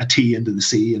a tea into the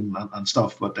sea and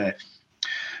stuff, but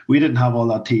we didn't have all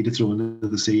that tea to throw into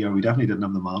the sea, or we definitely didn't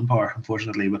have the manpower,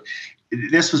 unfortunately. But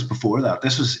this was before that.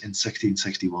 This was in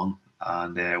 1661,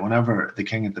 and whenever the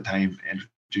king at the time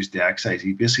introduced the excise,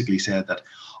 he basically said that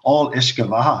all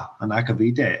Ishkavaha and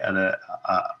Akavite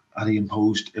had he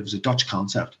imposed, it was a Dutch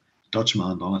concept, Dutch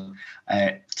man done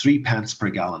it, 3 pence per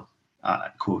gallon,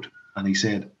 quote. And he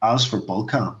said, as for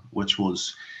Bulkan,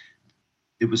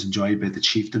 it was enjoyed by the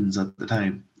chieftains at the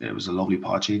time, it was a lovely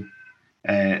poaching,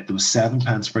 there was 7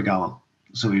 pence per gallon.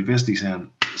 So he basically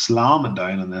saying, slamming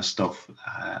down on this stuff,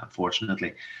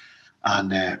 unfortunately.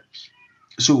 And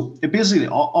so it basically,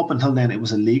 up until then, it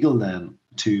was illegal then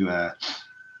to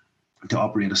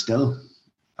operate a still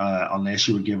unless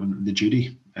you were given the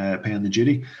duty, paying the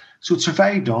duty. So it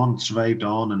survived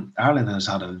on, and Ireland has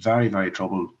had a very, very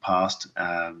troubled past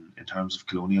in terms of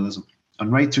colonialism.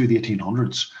 And right through the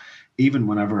 1800s, even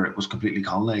whenever it was completely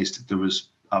colonised, there was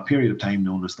a period of time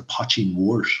known as the Poaching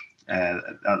Wars.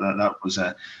 That was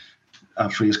a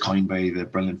phrase coined by the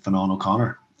brilliant Fionnán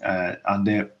O'Connor. And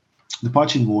the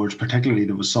Poaching Wars, particularly,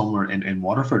 there was somewhere in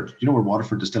Waterford. You know where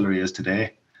Waterford Distillery is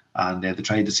today? And they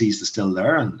tried to seize the still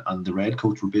there, and the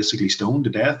redcoats were basically stoned to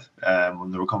death when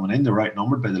they were coming in. They were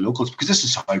outnumbered by the locals, because this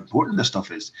is how important this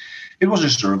stuff is. It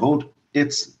wasn't just a revolt.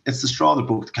 It's the straw that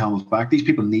broke the camel's back. These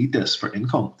people need this for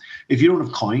income. If you don't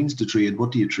have coins to trade,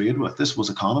 what do you trade with? This was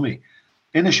economy.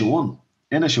 Inishowen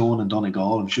and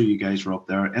Donegal, I'm sure you guys were up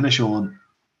there. Inishowen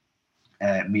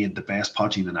made the best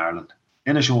poaching in Ireland.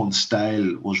 Inishowen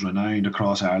style was renowned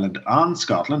across Ireland and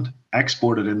Scotland,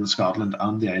 exported into Scotland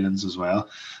and the islands as well,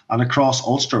 and across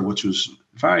Ulster, which was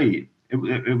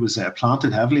it was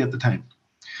planted heavily at the time.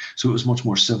 So it was much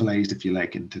more civilized, if you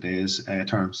like, in today's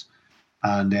terms.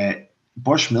 And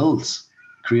Bushmills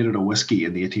created a whiskey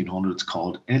in the 1800s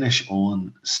called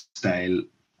Inishowen style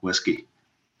whiskey.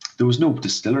 There was no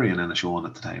distillery in Inishowen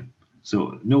at the time,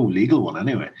 so no legal one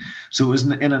anyway. So it was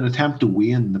in an attempt to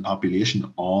wean the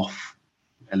population off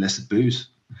illicit booze,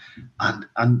 but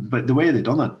the way they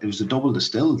done it was a double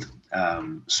distilled,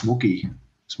 smoky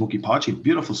poaching,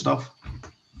 beautiful stuff,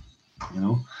 you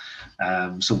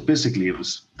know. So basically, it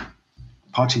was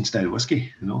poaching style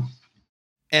whiskey, you know.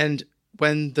 And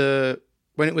when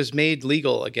it was made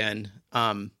legal again,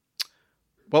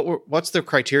 what's the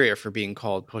criteria for being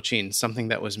called poaching? Something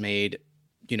that was made,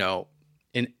 you know,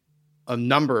 in a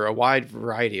wide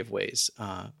variety of ways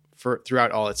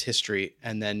throughout all its history,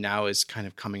 and then now is kind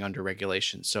of coming under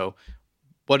regulation. So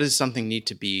what does something need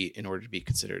to be in order to be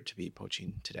considered to be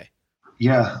poaching today?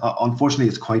 Yeah, unfortunately,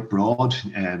 it's quite broad.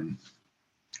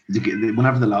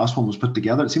 Whenever the last one was put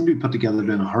together, it seemed to be put together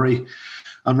in a hurry.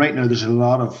 And right now, there's a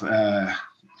lot of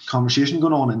conversation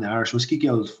going on in the Irish Whisky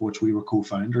Guild, for which we were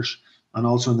co-founders. and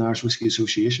also in the Irish Whiskey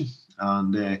Association.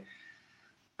 And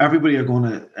everybody are going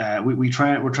to, we're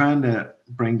trying to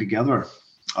bring together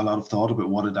a lot of thought about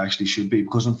what it actually should be,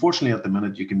 because unfortunately at the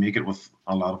minute you can make it with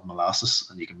a lot of molasses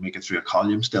and you can make it through a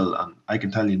column still, and I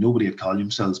can tell you nobody had column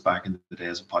stills back in the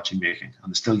days of potching making,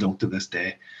 and they still don't to this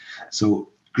day.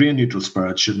 So grain neutral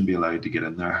spirits shouldn't be allowed to get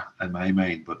in there in my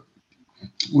mind, but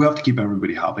we have to keep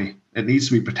everybody happy. It needs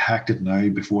to be protected now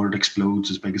before it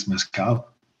explodes as big as mezcal.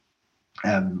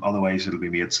 Otherwise it'll be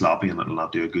made sloppy and it'll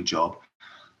not do a good job.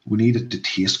 We need it to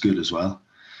taste good as well.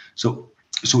 So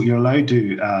you're allowed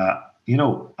to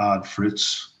add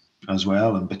fruits as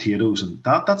well, and potatoes, and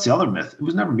that's the other myth. It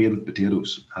was never made with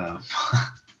potatoes.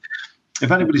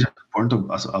 If anybody's burnt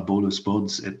a bowl of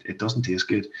spuds, it doesn't taste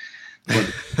good.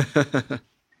 But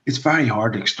it's very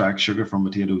hard to extract sugar from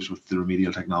potatoes with the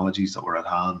remedial technologies that were at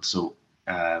hand. So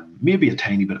maybe a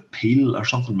tiny bit of peel or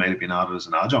something might have been added as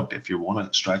an adjunct if you want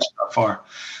to stretch it that far.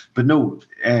 But no,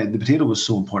 the potato was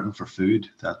so important for food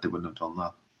that they wouldn't have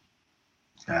done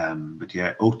that. But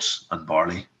yeah, oats and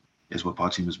barley is what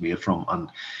potching was made from, and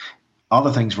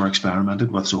other things were experimented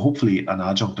with. So hopefully an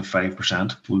adjunct of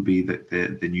 5% will be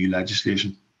the new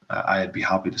legislation. I'd be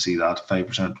happy to see that.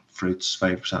 5% fruits,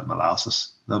 5%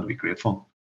 molasses. That would be great fun.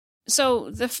 So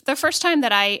the first time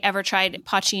that I ever tried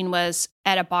potching was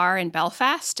at a bar in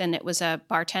Belfast, and it was a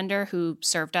bartender who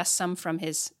served us some from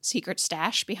his secret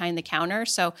stash behind the counter.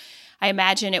 So I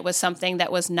imagine it was something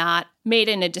that was not made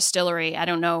in a distillery. I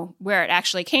don't know where it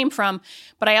actually came from,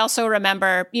 but I also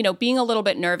remember, being a little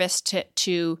bit nervous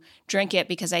to drink it,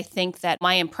 because I think that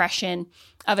my impression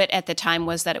of it at the time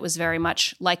was that it was very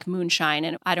much like moonshine,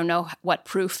 and I don't know what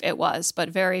proof it was, but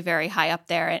very, very high up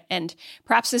there. And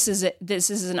perhaps this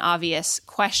is an obvious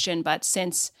question, but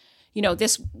since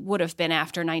this would have been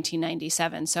after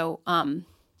 1997, so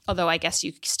although I guess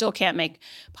you still can't make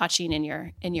potching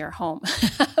in your home.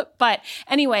 But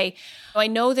anyway, I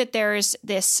know that there's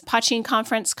this potching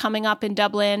conference coming up in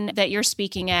Dublin that you're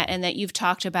speaking at, and that you've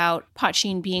talked about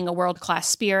potching being a world-class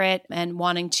spirit and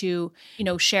wanting to,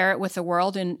 share it with the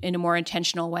world in a more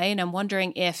intentional way. And I'm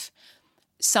wondering if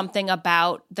something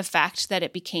about the fact that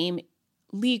it became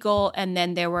legal and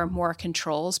then there were more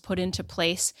controls put into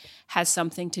place has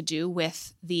something to do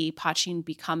with the potching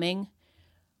becoming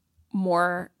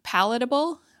more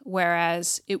palatable,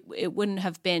 whereas it wouldn't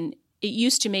have been. It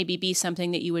used to maybe be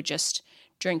something that you would just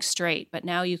drink straight, but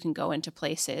now you can go into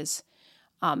places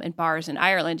and bars in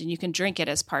Ireland and you can drink it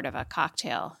as part of a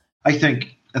cocktail. I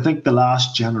think the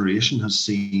last generation has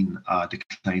seen a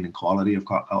decline in quality of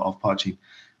potching.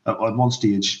 At one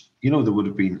stage, there would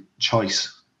have been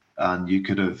choice and you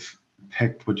could have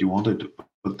picked what you wanted,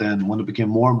 but then when it became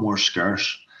more and more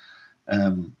scarce,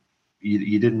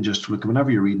 you didn't just look. Whenever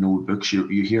you're reading old books,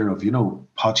 you hear of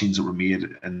potchings that were made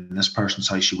in this person's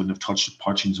house. She wouldn't have touched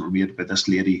potchings that were made by this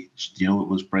lady. It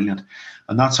was brilliant,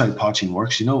 and that's how potching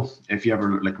works. If you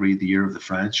ever read The Year of the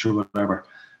French or whatever,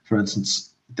 for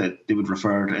instance, that they would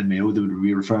refer to in Mayo, they would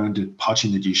be referring to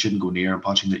potching that you shouldn't go near and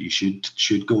potching that you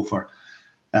should go for.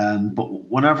 But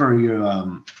whenever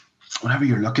you're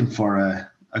looking for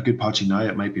a good potching now,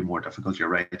 it might be more difficult. You're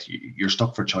right. You're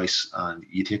stuck for choice and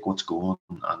you take what's going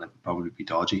and it'll probably be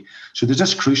dodgy. So there's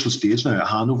this crucial stage now, a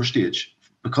handover stage,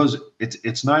 because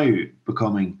it's now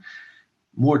becoming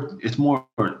it's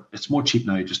more cheap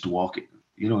now just to walk,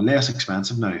 less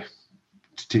expensive now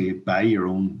to buy your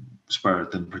own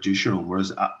spirit than produce your own.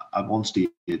 Whereas at one stage,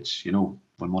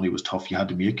 when money was tough, you had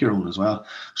to make your own as well.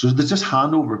 So there's this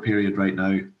handover period right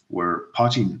now where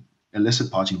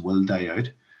illicit potching will die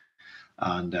out.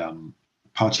 And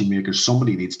potching makers,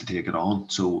 somebody needs to take it on.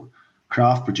 So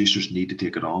craft producers need to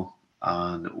take it on.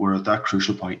 And we're at that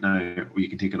crucial point now where you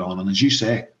can take it on. And as you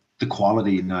say, the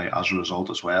quality now as a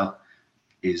result as well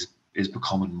is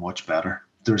becoming much better.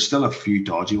 There's still a few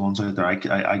dodgy ones out there.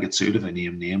 I get sued if I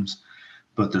name names,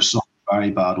 but there's some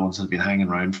very bad ones that have been hanging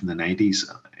around from the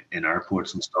 90s in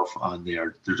airports and stuff, and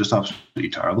they're just absolutely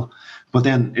terrible. But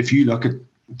then if you look at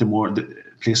the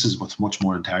places with much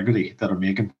more integrity that are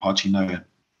making potching now and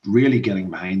really getting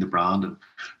behind the brand and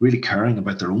really caring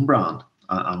about their own brand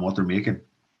and what they're making,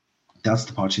 that's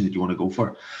the potching that you want to go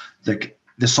for. Like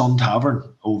the Sun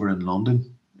Tavern over in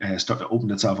London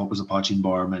opened itself up as a potching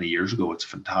bar many years ago. It's a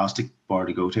fantastic bar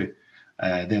to go to.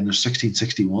 Then there's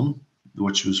 1661,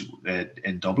 which was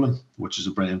in Dublin, which is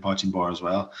a brilliant potching bar as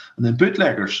well. And then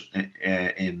Bootleggers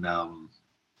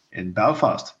in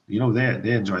Belfast,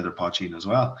 they enjoy their potching as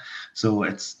well. So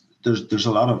there's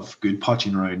a lot of good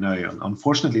potching around now. And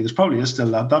unfortunately, there's probably is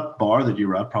still that bar that you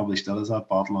were at probably still has that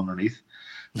bottle underneath.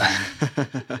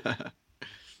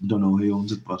 Don't know who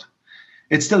owns it, but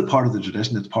it's still part of the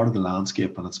tradition. It's part of the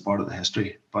landscape, and it's part of the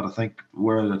history. But I think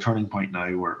we're at a turning point now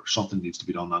where something needs to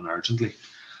be done urgently.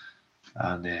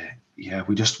 And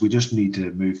we just need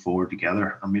to move forward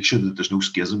together and make sure that there's no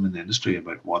schism in the industry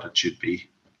about what it should be.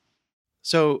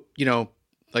 So,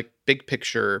 like big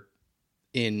picture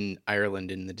in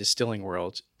Ireland, in the distilling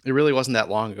world, it really wasn't that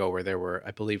long ago where there were,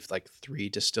 I believe, like 3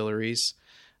 distilleries.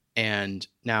 And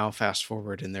now fast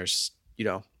forward and there's,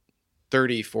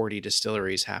 30, 40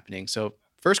 distilleries happening. So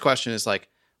first question is like,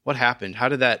 what happened? How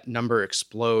did that number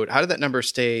explode? How did that number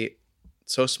stay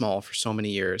so small for so many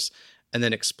years and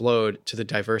then explode to the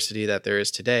diversity that there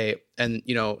is today? And,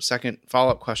 second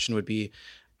follow-up question would be,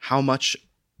 how much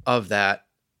of that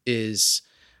is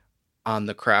on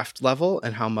the craft level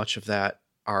and how much of that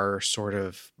are sort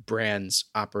of brands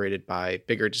operated by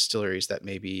bigger distilleries that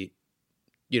maybe,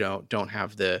 don't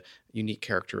have the unique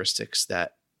characteristics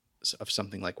that of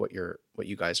something like what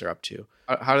you guys are up to?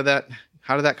 How did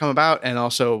that come about? And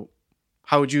also,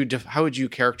 how would you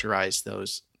characterize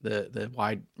those the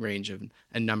wide range of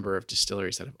and number of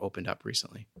distilleries that have opened up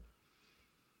recently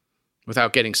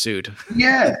without getting sued?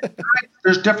 Yeah,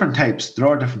 there's different types. There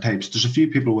are different types. There's a few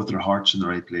people with their hearts in the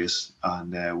right place,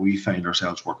 and we find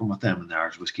ourselves working with them in the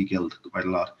Irish Whiskey Guild quite a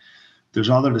lot.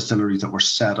 There's other distilleries that were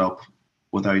set up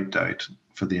without doubt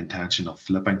for the intention of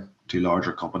flipping to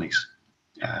larger companies.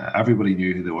 Everybody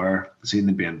knew who they were. They seen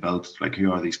them being built. Like,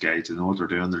 who are these guys? They know what they're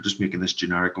doing. They're just making this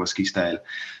generic whiskey style.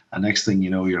 And next thing you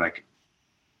know, you're like,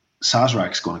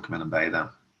 Sazerac's going to come in and buy them.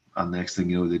 And next thing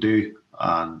you know, they do.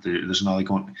 And there's another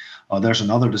going, there's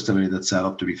another distillery that's set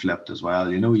up to be flipped as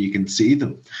well. You can see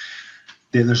them.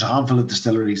 Then there's a handful of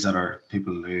distilleries that are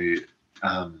people who,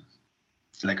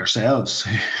 like ourselves,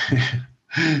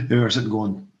 who are sitting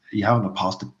going, you haven't a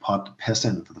pot to piss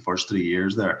in for the first 3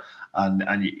 years there.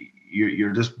 And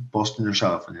you're just busting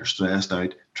yourself and you're stressed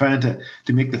out trying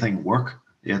to make the thing work.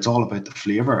 It's all about the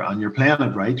flavour, and you're playing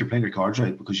it right. You're playing your cards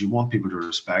right because you want people to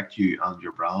respect you and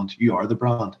your brand. You are the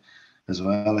brand as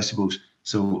well, I suppose.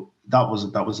 So that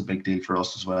was a big deal for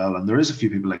us as well. And there is a few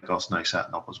people like us now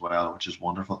setting up as well, which is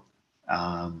wonderful.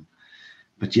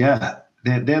 But yeah,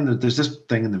 then there's this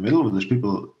thing in the middle where there's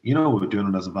people, doing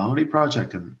it as a vanity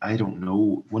project. And I don't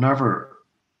know, whenever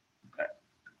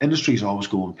industries always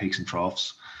go in peaks and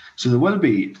troughs. So there will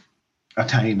be a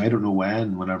time, I don't know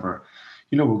whenever,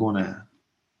 we're going to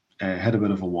hit a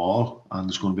bit of a wall and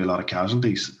there's going to be a lot of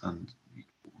casualties, and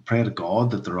pray to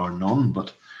God that there are none,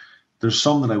 but there's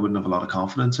some that I wouldn't have a lot of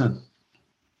confidence in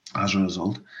as a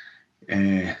result.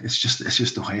 It's just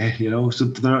the way, so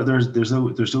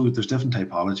there's different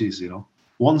typologies,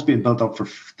 one's being built up for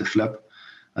the flip,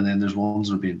 and then there's ones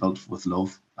that are being built with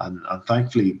love, and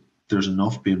thankfully there's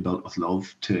enough being built with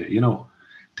love to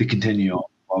continue on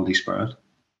quality spirit.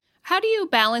 How do you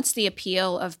balance the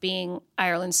appeal of being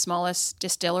Ireland's smallest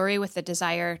distillery with the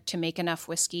desire to make enough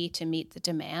whiskey to meet the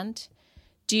demand?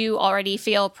 Do you already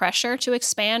feel pressure to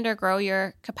expand or grow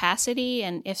your capacity?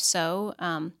 And if so,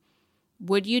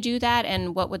 would you do that?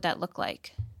 And what would that look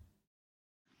like?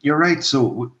 You're right.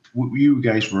 So you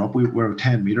guys were up. We were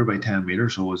 10 metre by 10 metre,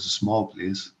 so it was a small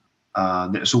place.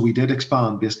 So we did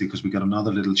expand basically because we got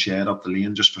another little shed up the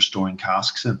lane just for storing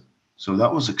casks in. So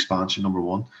that was expansion number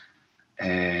one.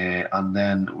 And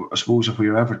then I suppose if we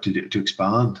were ever to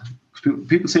expand,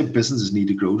 people say businesses need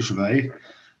to grow to survive.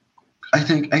 I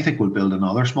think we'll build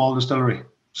another small distillery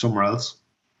somewhere else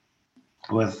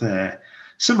with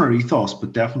similar ethos,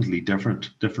 but definitely different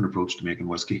approach to making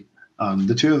whiskey. And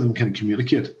the two of them can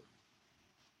communicate,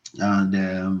 and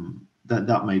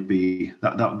that might be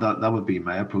that would be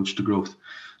my approach to growth.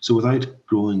 So without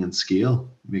growing in scale,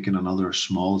 making another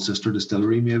small sister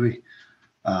distillery maybe.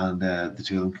 And the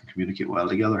two of them can communicate well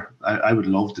together. I would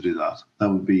love to do that.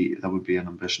 That would be an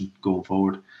ambition going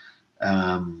forward.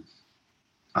 And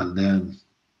then,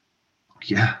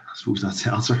 yeah, I suppose that's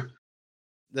the answer.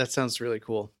 That sounds really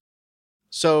cool.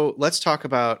 So let's talk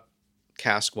about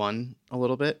Cask 1 a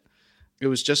little bit. It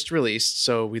was just released,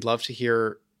 so we'd love to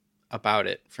hear about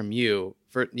it from you.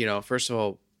 First of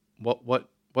all,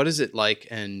 what is it like,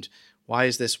 and why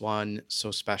is this one so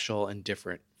special and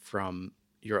different from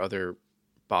your other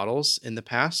bottles in the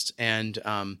past? And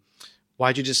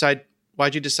why'd you decide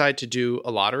to do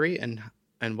a lottery, and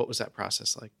what was that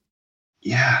process like?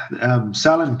 Yeah,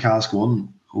 selling Cask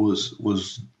 1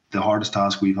 was the hardest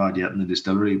task we've had yet in the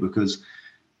distillery, because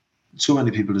so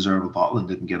many people deserve a bottle and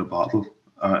didn't get a bottle.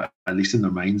 At least in their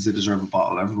minds, they deserve a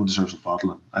bottle. Everyone deserves a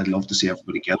bottle, and I'd love to see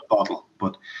everybody get a bottle.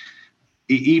 But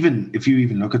even if you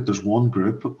look at, there's one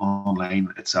group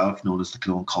online itself known as the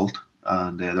Killowen cult,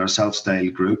 and they're a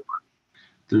self-styled group.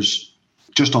 There's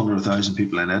just under 1,000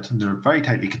 people in it, and they're very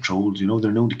tightly controlled.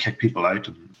 They're known to kick people out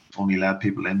and only let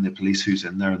people in, the police who's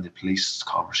in there, and the police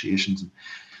conversations. And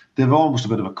they've almost a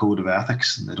bit of a code of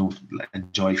ethics, and they don't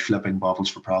enjoy flipping bottles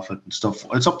for profit and stuff.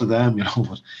 It's up to them,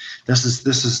 But this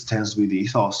is tends to be the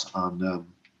ethos. And the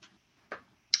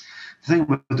thing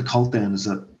with the cult then is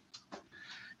that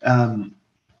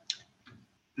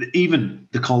even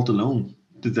the cult alone,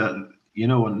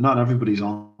 and not everybody's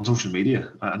on social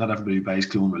media. Not everybody buys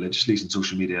Killowen religiously is on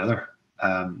social media either.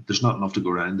 There's not enough to go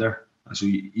around there. And so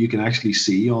you can actually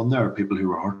see on there people who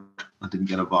were hurt and didn't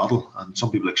get a bottle. And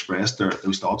some people expressed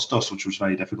those thoughts to us, which was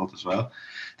very difficult as well.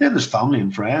 Then there's family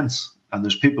and friends, and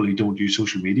there's people who don't use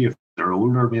social media if they're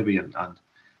older maybe.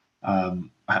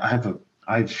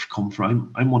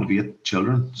 I'm one of 8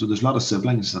 children, so there's a lot of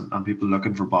siblings and people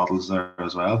looking for bottles there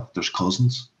as well. There's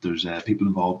cousins, there's people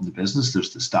involved in the business,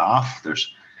 there's the staff, there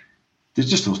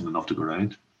just wasn't enough to go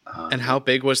around. And how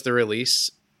big was the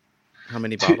release? How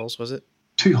many bottles was it?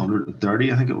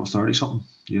 230, I think it was 30 something.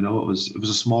 It was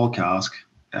a small cask,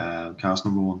 cask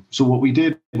number 1. So what we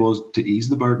did was, to ease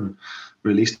the burden,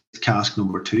 released cask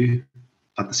number 2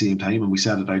 at the same time, and we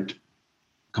set it out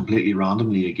completely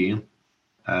randomly again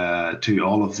to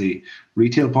all of the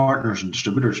retail partners and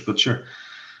distributors. But sure,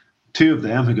 2 of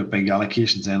them who got big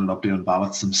allocations ended up doing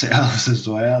ballots themselves as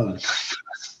well. And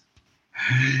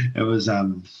it was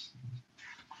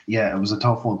it was a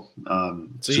tough one.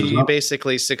 So you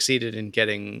basically succeeded in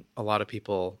getting a lot of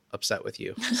people upset with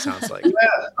you, it sounds like. Yeah,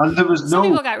 and there was some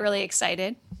people got really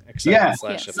excited. Yeah,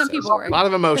 some people were. A lot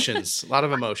of emotions.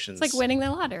 It's like winning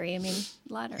the lottery.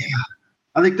 Lottery. Yeah.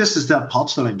 I think this is that pot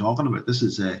still I'm talking about. This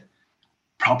is a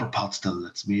proper pot still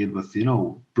that's made with,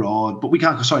 broad, but we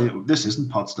can't, sorry, this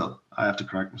isn't pot still. I have to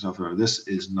correct myself there. This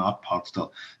is not pot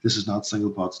still. This is not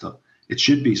single pot still. It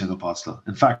should be single pot still.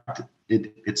 In fact,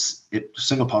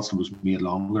 single pot still was made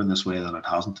longer in this way than it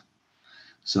hasn't.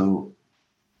 So,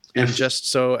 just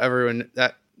so everyone,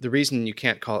 that the reason you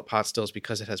can't call it pot still is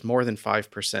because it has more than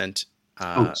 5%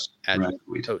 oats.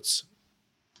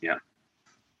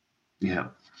 Yeah.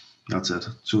 That's it.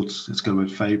 So it's got about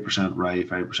 5% rye,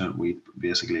 5% wheat,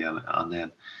 basically, and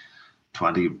then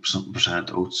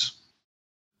 20% oats.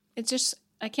 It's just,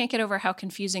 I can't get over how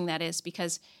confusing that is,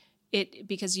 because the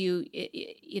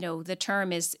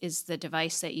term is the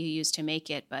device that you use to make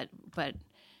it, but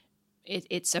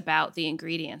it's about the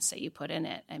ingredients that you put in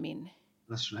it.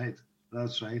 That's right.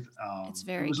 It's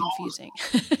very confusing.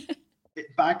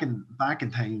 Back in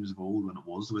times of old, when it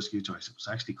was the whiskey choice, it was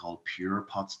actually called pure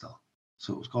pot still.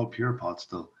 So it was called pure pot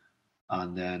still.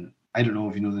 And then, I don't know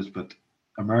if you know this, but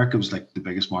America was like the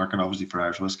biggest market, obviously, for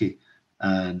Irish whiskey.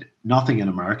 And nothing in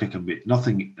America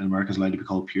is allowed to be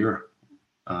called pure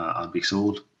and be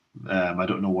sold. I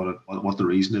don't know what the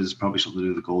reason is. Probably something to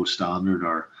do with the gold standard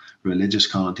or religious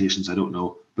connotations. I don't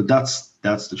know. But that's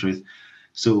the truth.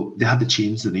 So they had to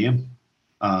change the name.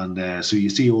 And so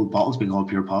you see old bottles being called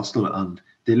pure pot still. And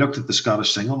they looked at the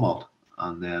Scottish single malt.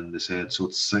 And then they said, so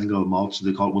it's single malt, so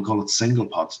we'll call it single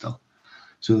pot still.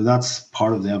 So that's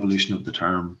part of the evolution of the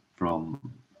term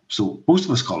so most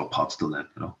of us call it pot still then,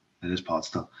 it is pot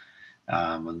still.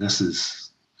 And this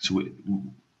is, so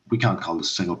we can't call this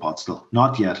single pot still.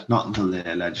 Not yet, not until the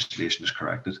legislation is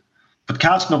corrected. But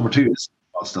cask number 2 is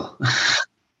pot still.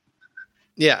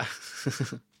 Yeah.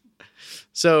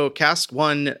 So cask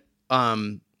 1,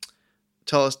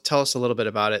 tell us a little bit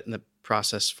about it and the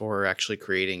process for actually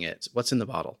creating it. What's in the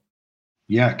bottle?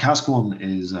 Yeah, cask 1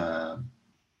 is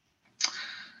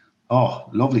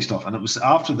lovely stuff. And it was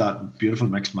after that beautiful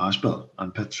mixed mash bill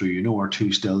and put through, our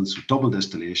 2 stills, double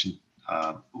distillation.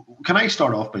 Can I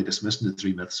start off by dismissing the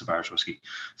 3 myths of Irish whiskey?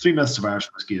 3 myths of Irish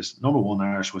whiskey is, number 1,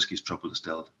 Irish whiskey is triple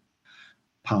distilled.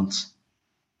 Pants.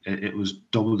 It was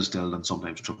double distilled and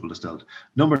sometimes triple distilled.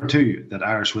 Number 2, that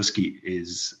Irish whiskey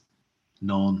is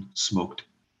non-smoked.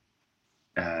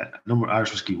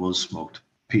 Irish whiskey was smoked,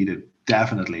 peated,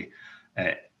 definitely.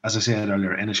 As I said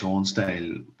earlier, Inishowen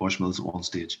style Bushmills at one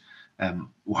stage.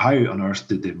 How on earth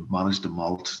did they manage to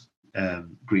malt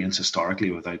grains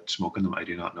historically without smoking them? I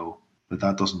do not know, but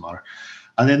that doesn't matter.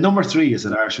 And then number 3 is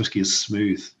that Irish whiskey is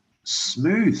smooth.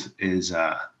 Smooth is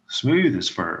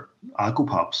for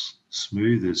alcopops.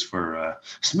 Smooth is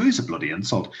a bloody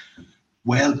insult.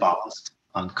 Well balanced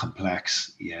and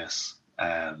complex, yes.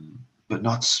 But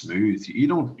not smooth. You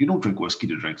don't drink whiskey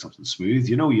to drink something smooth.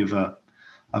 You have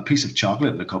a piece of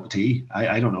chocolate and a cup of tea.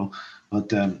 I don't know,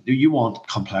 but you want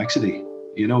complexity.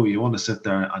 You want to sit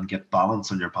there and get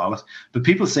balance on your palate. But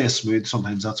people say smooth.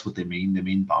 Sometimes that's what they mean. They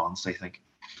mean balanced, I think.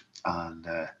 And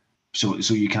so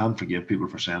you can forgive people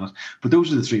for saying it. But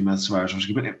those are the 3 myths of Irish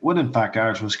whiskey. But when in fact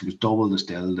Irish whiskey was double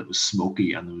distilled, it was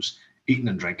smoky, and there was eating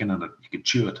and drinking, and you could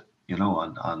chew it.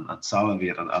 and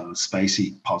salivate and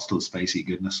spicy, pot still spicy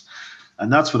goodness.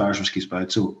 And that's what Irish whiskey's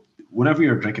about. So whenever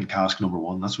you're drinking cask number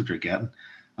one, that's what you're getting.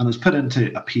 And it's put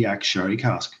into a PX sherry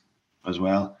cask as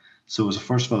well. So it's a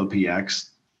first fill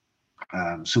PX.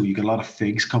 So you get a lot of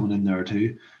figs coming in there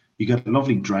too. You get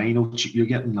lovely dry notes. You're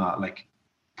getting like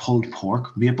pulled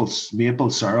pork, maple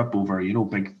syrup over,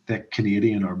 big thick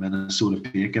Canadian or Minnesota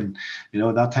bacon,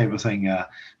 that type of thing.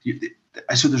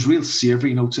 So there's real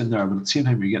savoury notes in there, but at the same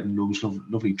time you're getting those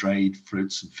lovely dried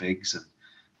fruits and figs, and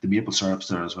the maple syrup's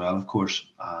there as well, of course,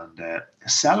 and a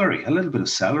little bit of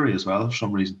celery as well for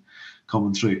some reason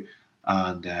coming through,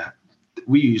 and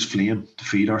we use flame to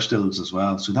feed our stills as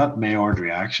well, so that Maillard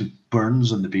reaction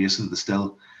burns on the base of the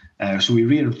still. So we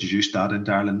reintroduced that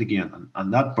into Ireland again,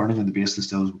 and that burning on the base of the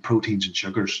stills with proteins and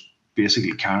sugars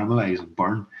basically caramelise and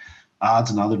burn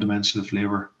adds another dimension of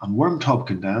flavour. And worm tub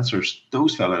condensers,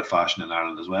 those fell out of fashion in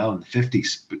Ireland as well in the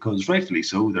 50s, because rightfully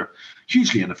so, they're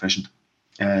hugely inefficient.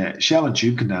 Shell and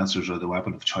tube condensers are the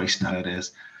weapon of choice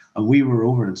nowadays. And we were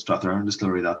over in Strathearn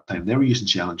Distillery that time. They were using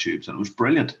shell and tubes, and it was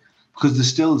brilliant because the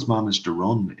stills managed to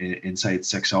run inside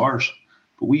 6 hours.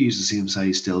 But we use the same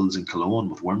size stills in Killowen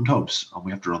with worm tubs, and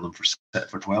we have to run them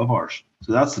for 12 hours.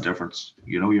 So that's the difference.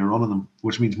 You're running them,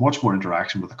 which means much more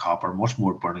interaction with the copper, much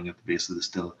more burning at the base of the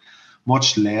still,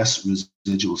 much less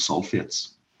residual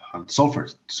sulfates. And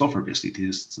sulfur basically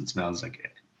tastes and smells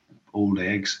like old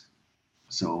eggs,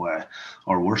 so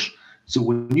or worse. So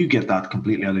when you get that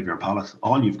completely out of your palate,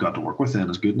 all you've got to work with then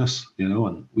is goodness,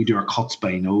 and we do our cuts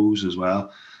by nose as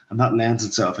well, and that lends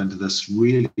itself into this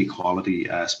really quality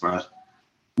spirit.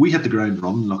 We hit the ground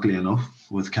running, luckily enough,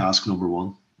 with cask number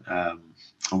one, and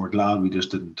we're glad we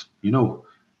just didn't,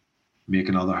 make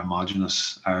another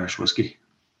homogenous Irish whiskey.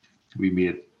 We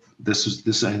made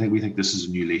this. I think we think this is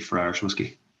a new leaf for Irish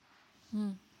whiskey.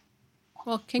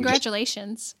 Well,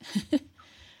 congratulations.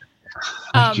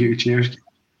 Thank you. Cheers.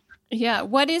 Yeah.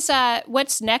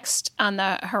 What's next on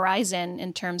the horizon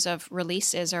in terms of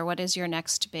releases, or what is your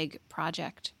next big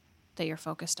project that you're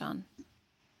focused on?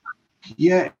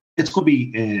 Yeah, it's going to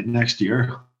be next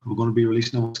year. We're going to be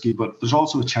releasing a whiskey, but there's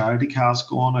also a charity cask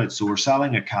going out. So we're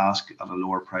selling a cask at a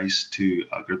lower price to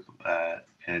a group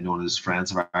known as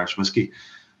Friends of Irish Whiskey.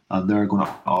 And they're going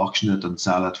to auction it and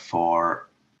sell it for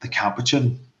the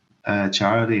Capuchin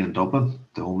charity in Dublin,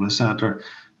 the homeless centre.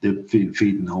 They've been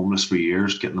feeding homeless for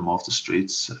years, getting them off the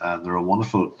streets. And they're a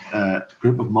wonderful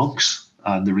group of monks.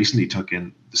 And they recently took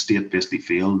in, the state basically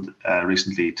failed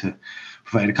recently to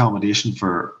provide accommodation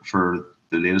for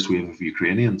the latest wave of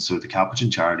Ukrainians. So the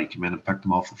Capuchin charity came in and picked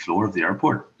them off the floor of the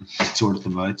airport and sorted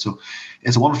them out. So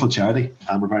it's a wonderful charity,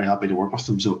 and we're very happy to work with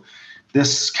them. So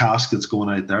this cask that's going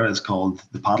out there is called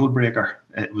the Paddle Breaker.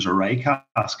 It was a rye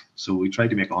cask, so we tried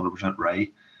to make 100% rye.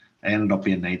 It ended up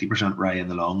being 90% rye in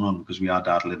the long run because we had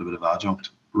to add a little bit of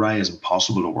adjunct. Rye is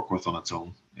impossible to work with on its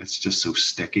own. It's just so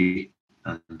sticky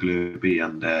and gloopy,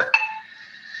 and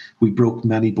we broke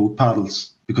many boat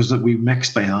paddles because we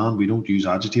mix by hand. We don't use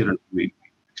agitators.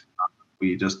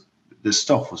 We just, this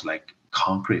stuff was like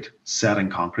concrete, set in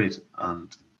concrete,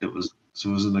 and it was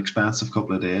an expensive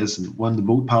couple of days. And when the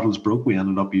boat paddles broke, we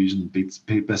ended up using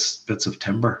bits of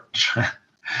timber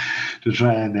to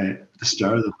try and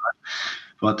stir them.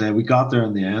 But we got there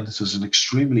in the end. So it's an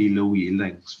extremely low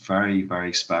yielding, very,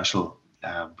 very special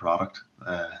product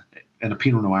in a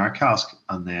Pinot Noir cask,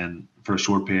 and then for a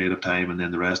short period of time, and then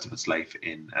the rest of its life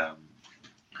in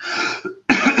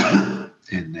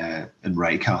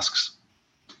rye casks,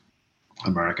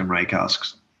 American rye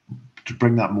casks, to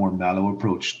bring that more mellow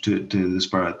approach to the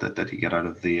spirit that you get out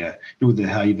of the the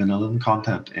high vanillin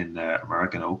content in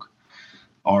American oak.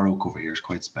 Our oak over here is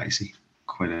quite spicy,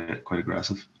 quite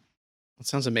aggressive. That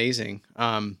sounds amazing.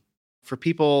 For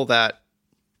people that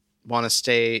want to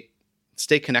stay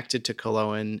connected to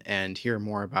Killowen and hear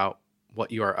more about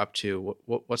what you are up to,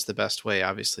 what's the best way?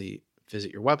 Obviously,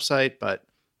 visit your website, but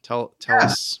tell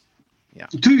us. Yeah.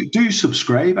 Do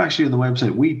subscribe actually on the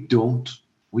website. We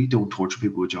don't torture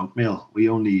people with junk mail. We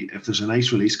only, if there's a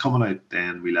nice release coming out,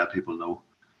 then we let people know.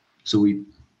 So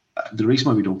the reason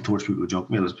why we don't torture people with junk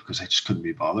mail is because I just couldn't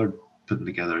be bothered putting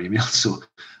together emails. So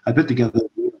I put together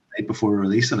the night before a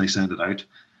release and I send it out.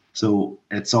 So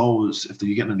it's always, if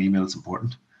you're getting an email, it's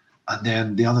important. And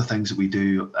then the other things that we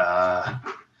do,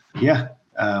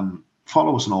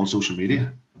 follow us on all social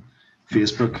media,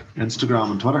 Facebook,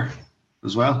 Instagram, and Twitter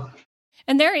as well.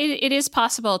 And it is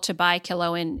possible to buy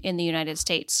Killowen in the United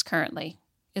States currently.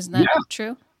 Isn't that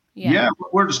true? Yeah,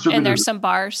 we're distributing. And there's some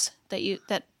bars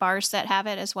that have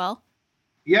it as well.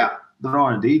 Yeah, there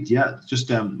are indeed. Yeah, just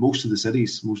most of the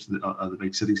cities, most of the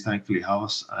big cities, thankfully have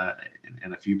us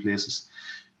in a few places.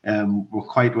 We're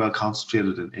quite well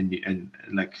concentrated in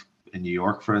like in New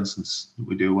York, for instance.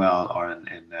 We do well, or in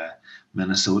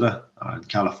Minnesota, or in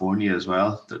California as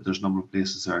well. There's a number of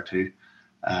places there too.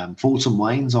 Folsom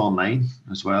Wines online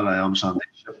as well. I understand they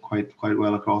ship quite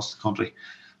well across the country.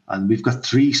 And we've got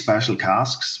 3 special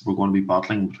casks we're going to be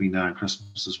bottling between now and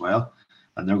Christmas as well.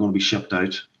 And they're going to be shipped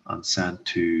out and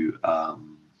sent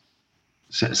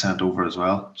over as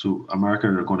well. So America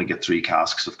are going to get 3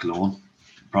 casks of Killowen,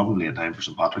 probably in time for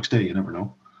St. Patrick's Day. You never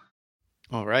know.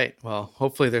 All right. Well,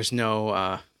 hopefully there's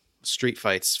no street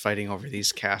fighting over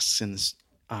these casks in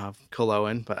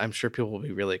Killowen, but I'm sure people will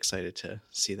be really excited to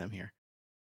see them here.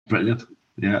 Brilliant.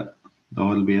 Yeah. No,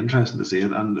 it'll be interesting to see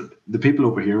it. And the people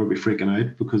over here will be freaking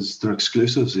out because they're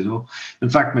exclusives, you know. In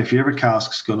fact, my favourite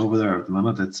cask's gone over there at the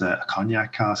minute. It's a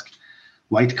cognac cask.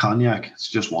 White cognac. It's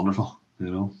just wonderful, you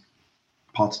know.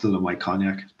 Pot still and white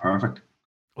cognac. It's perfect.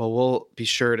 Well, we'll be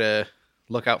sure to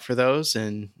look out for those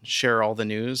and share all the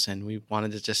news. And we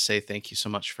wanted to just say thank you so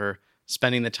much for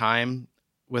spending the time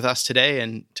with us today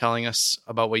and telling us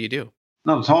about what you do.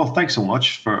 Not at all. Thanks so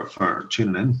much for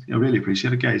tuning in. I really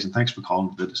appreciate it, guys. And thanks for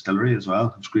calling the distillery as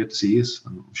well. It's great to see you.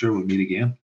 And I'm sure we'll meet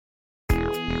again.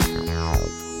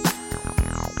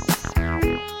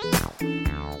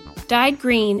 Dyed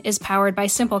Green is powered by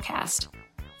Simplecast.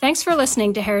 Thanks for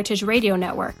listening to Heritage Radio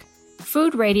Network,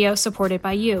 food radio supported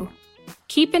by you.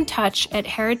 Keep in touch at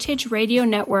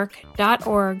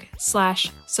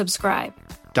heritageradionetwork.org/subscribe.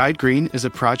 Dyed Green is a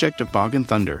project of Bog and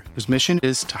Thunder, whose mission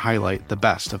is to highlight the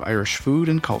best of Irish food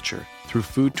and culture through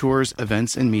food tours,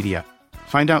 events, and media.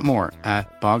 Find out more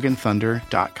at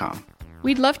bogandthunder.com.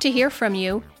 We'd love to hear from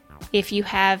you. If you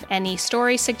have any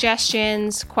story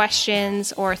suggestions,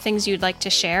 questions, or things you'd like to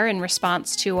share in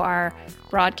response to our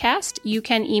broadcast, you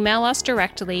can email us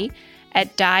directly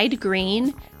at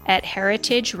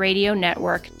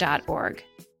dyedgreen@heritageradionetwork.org.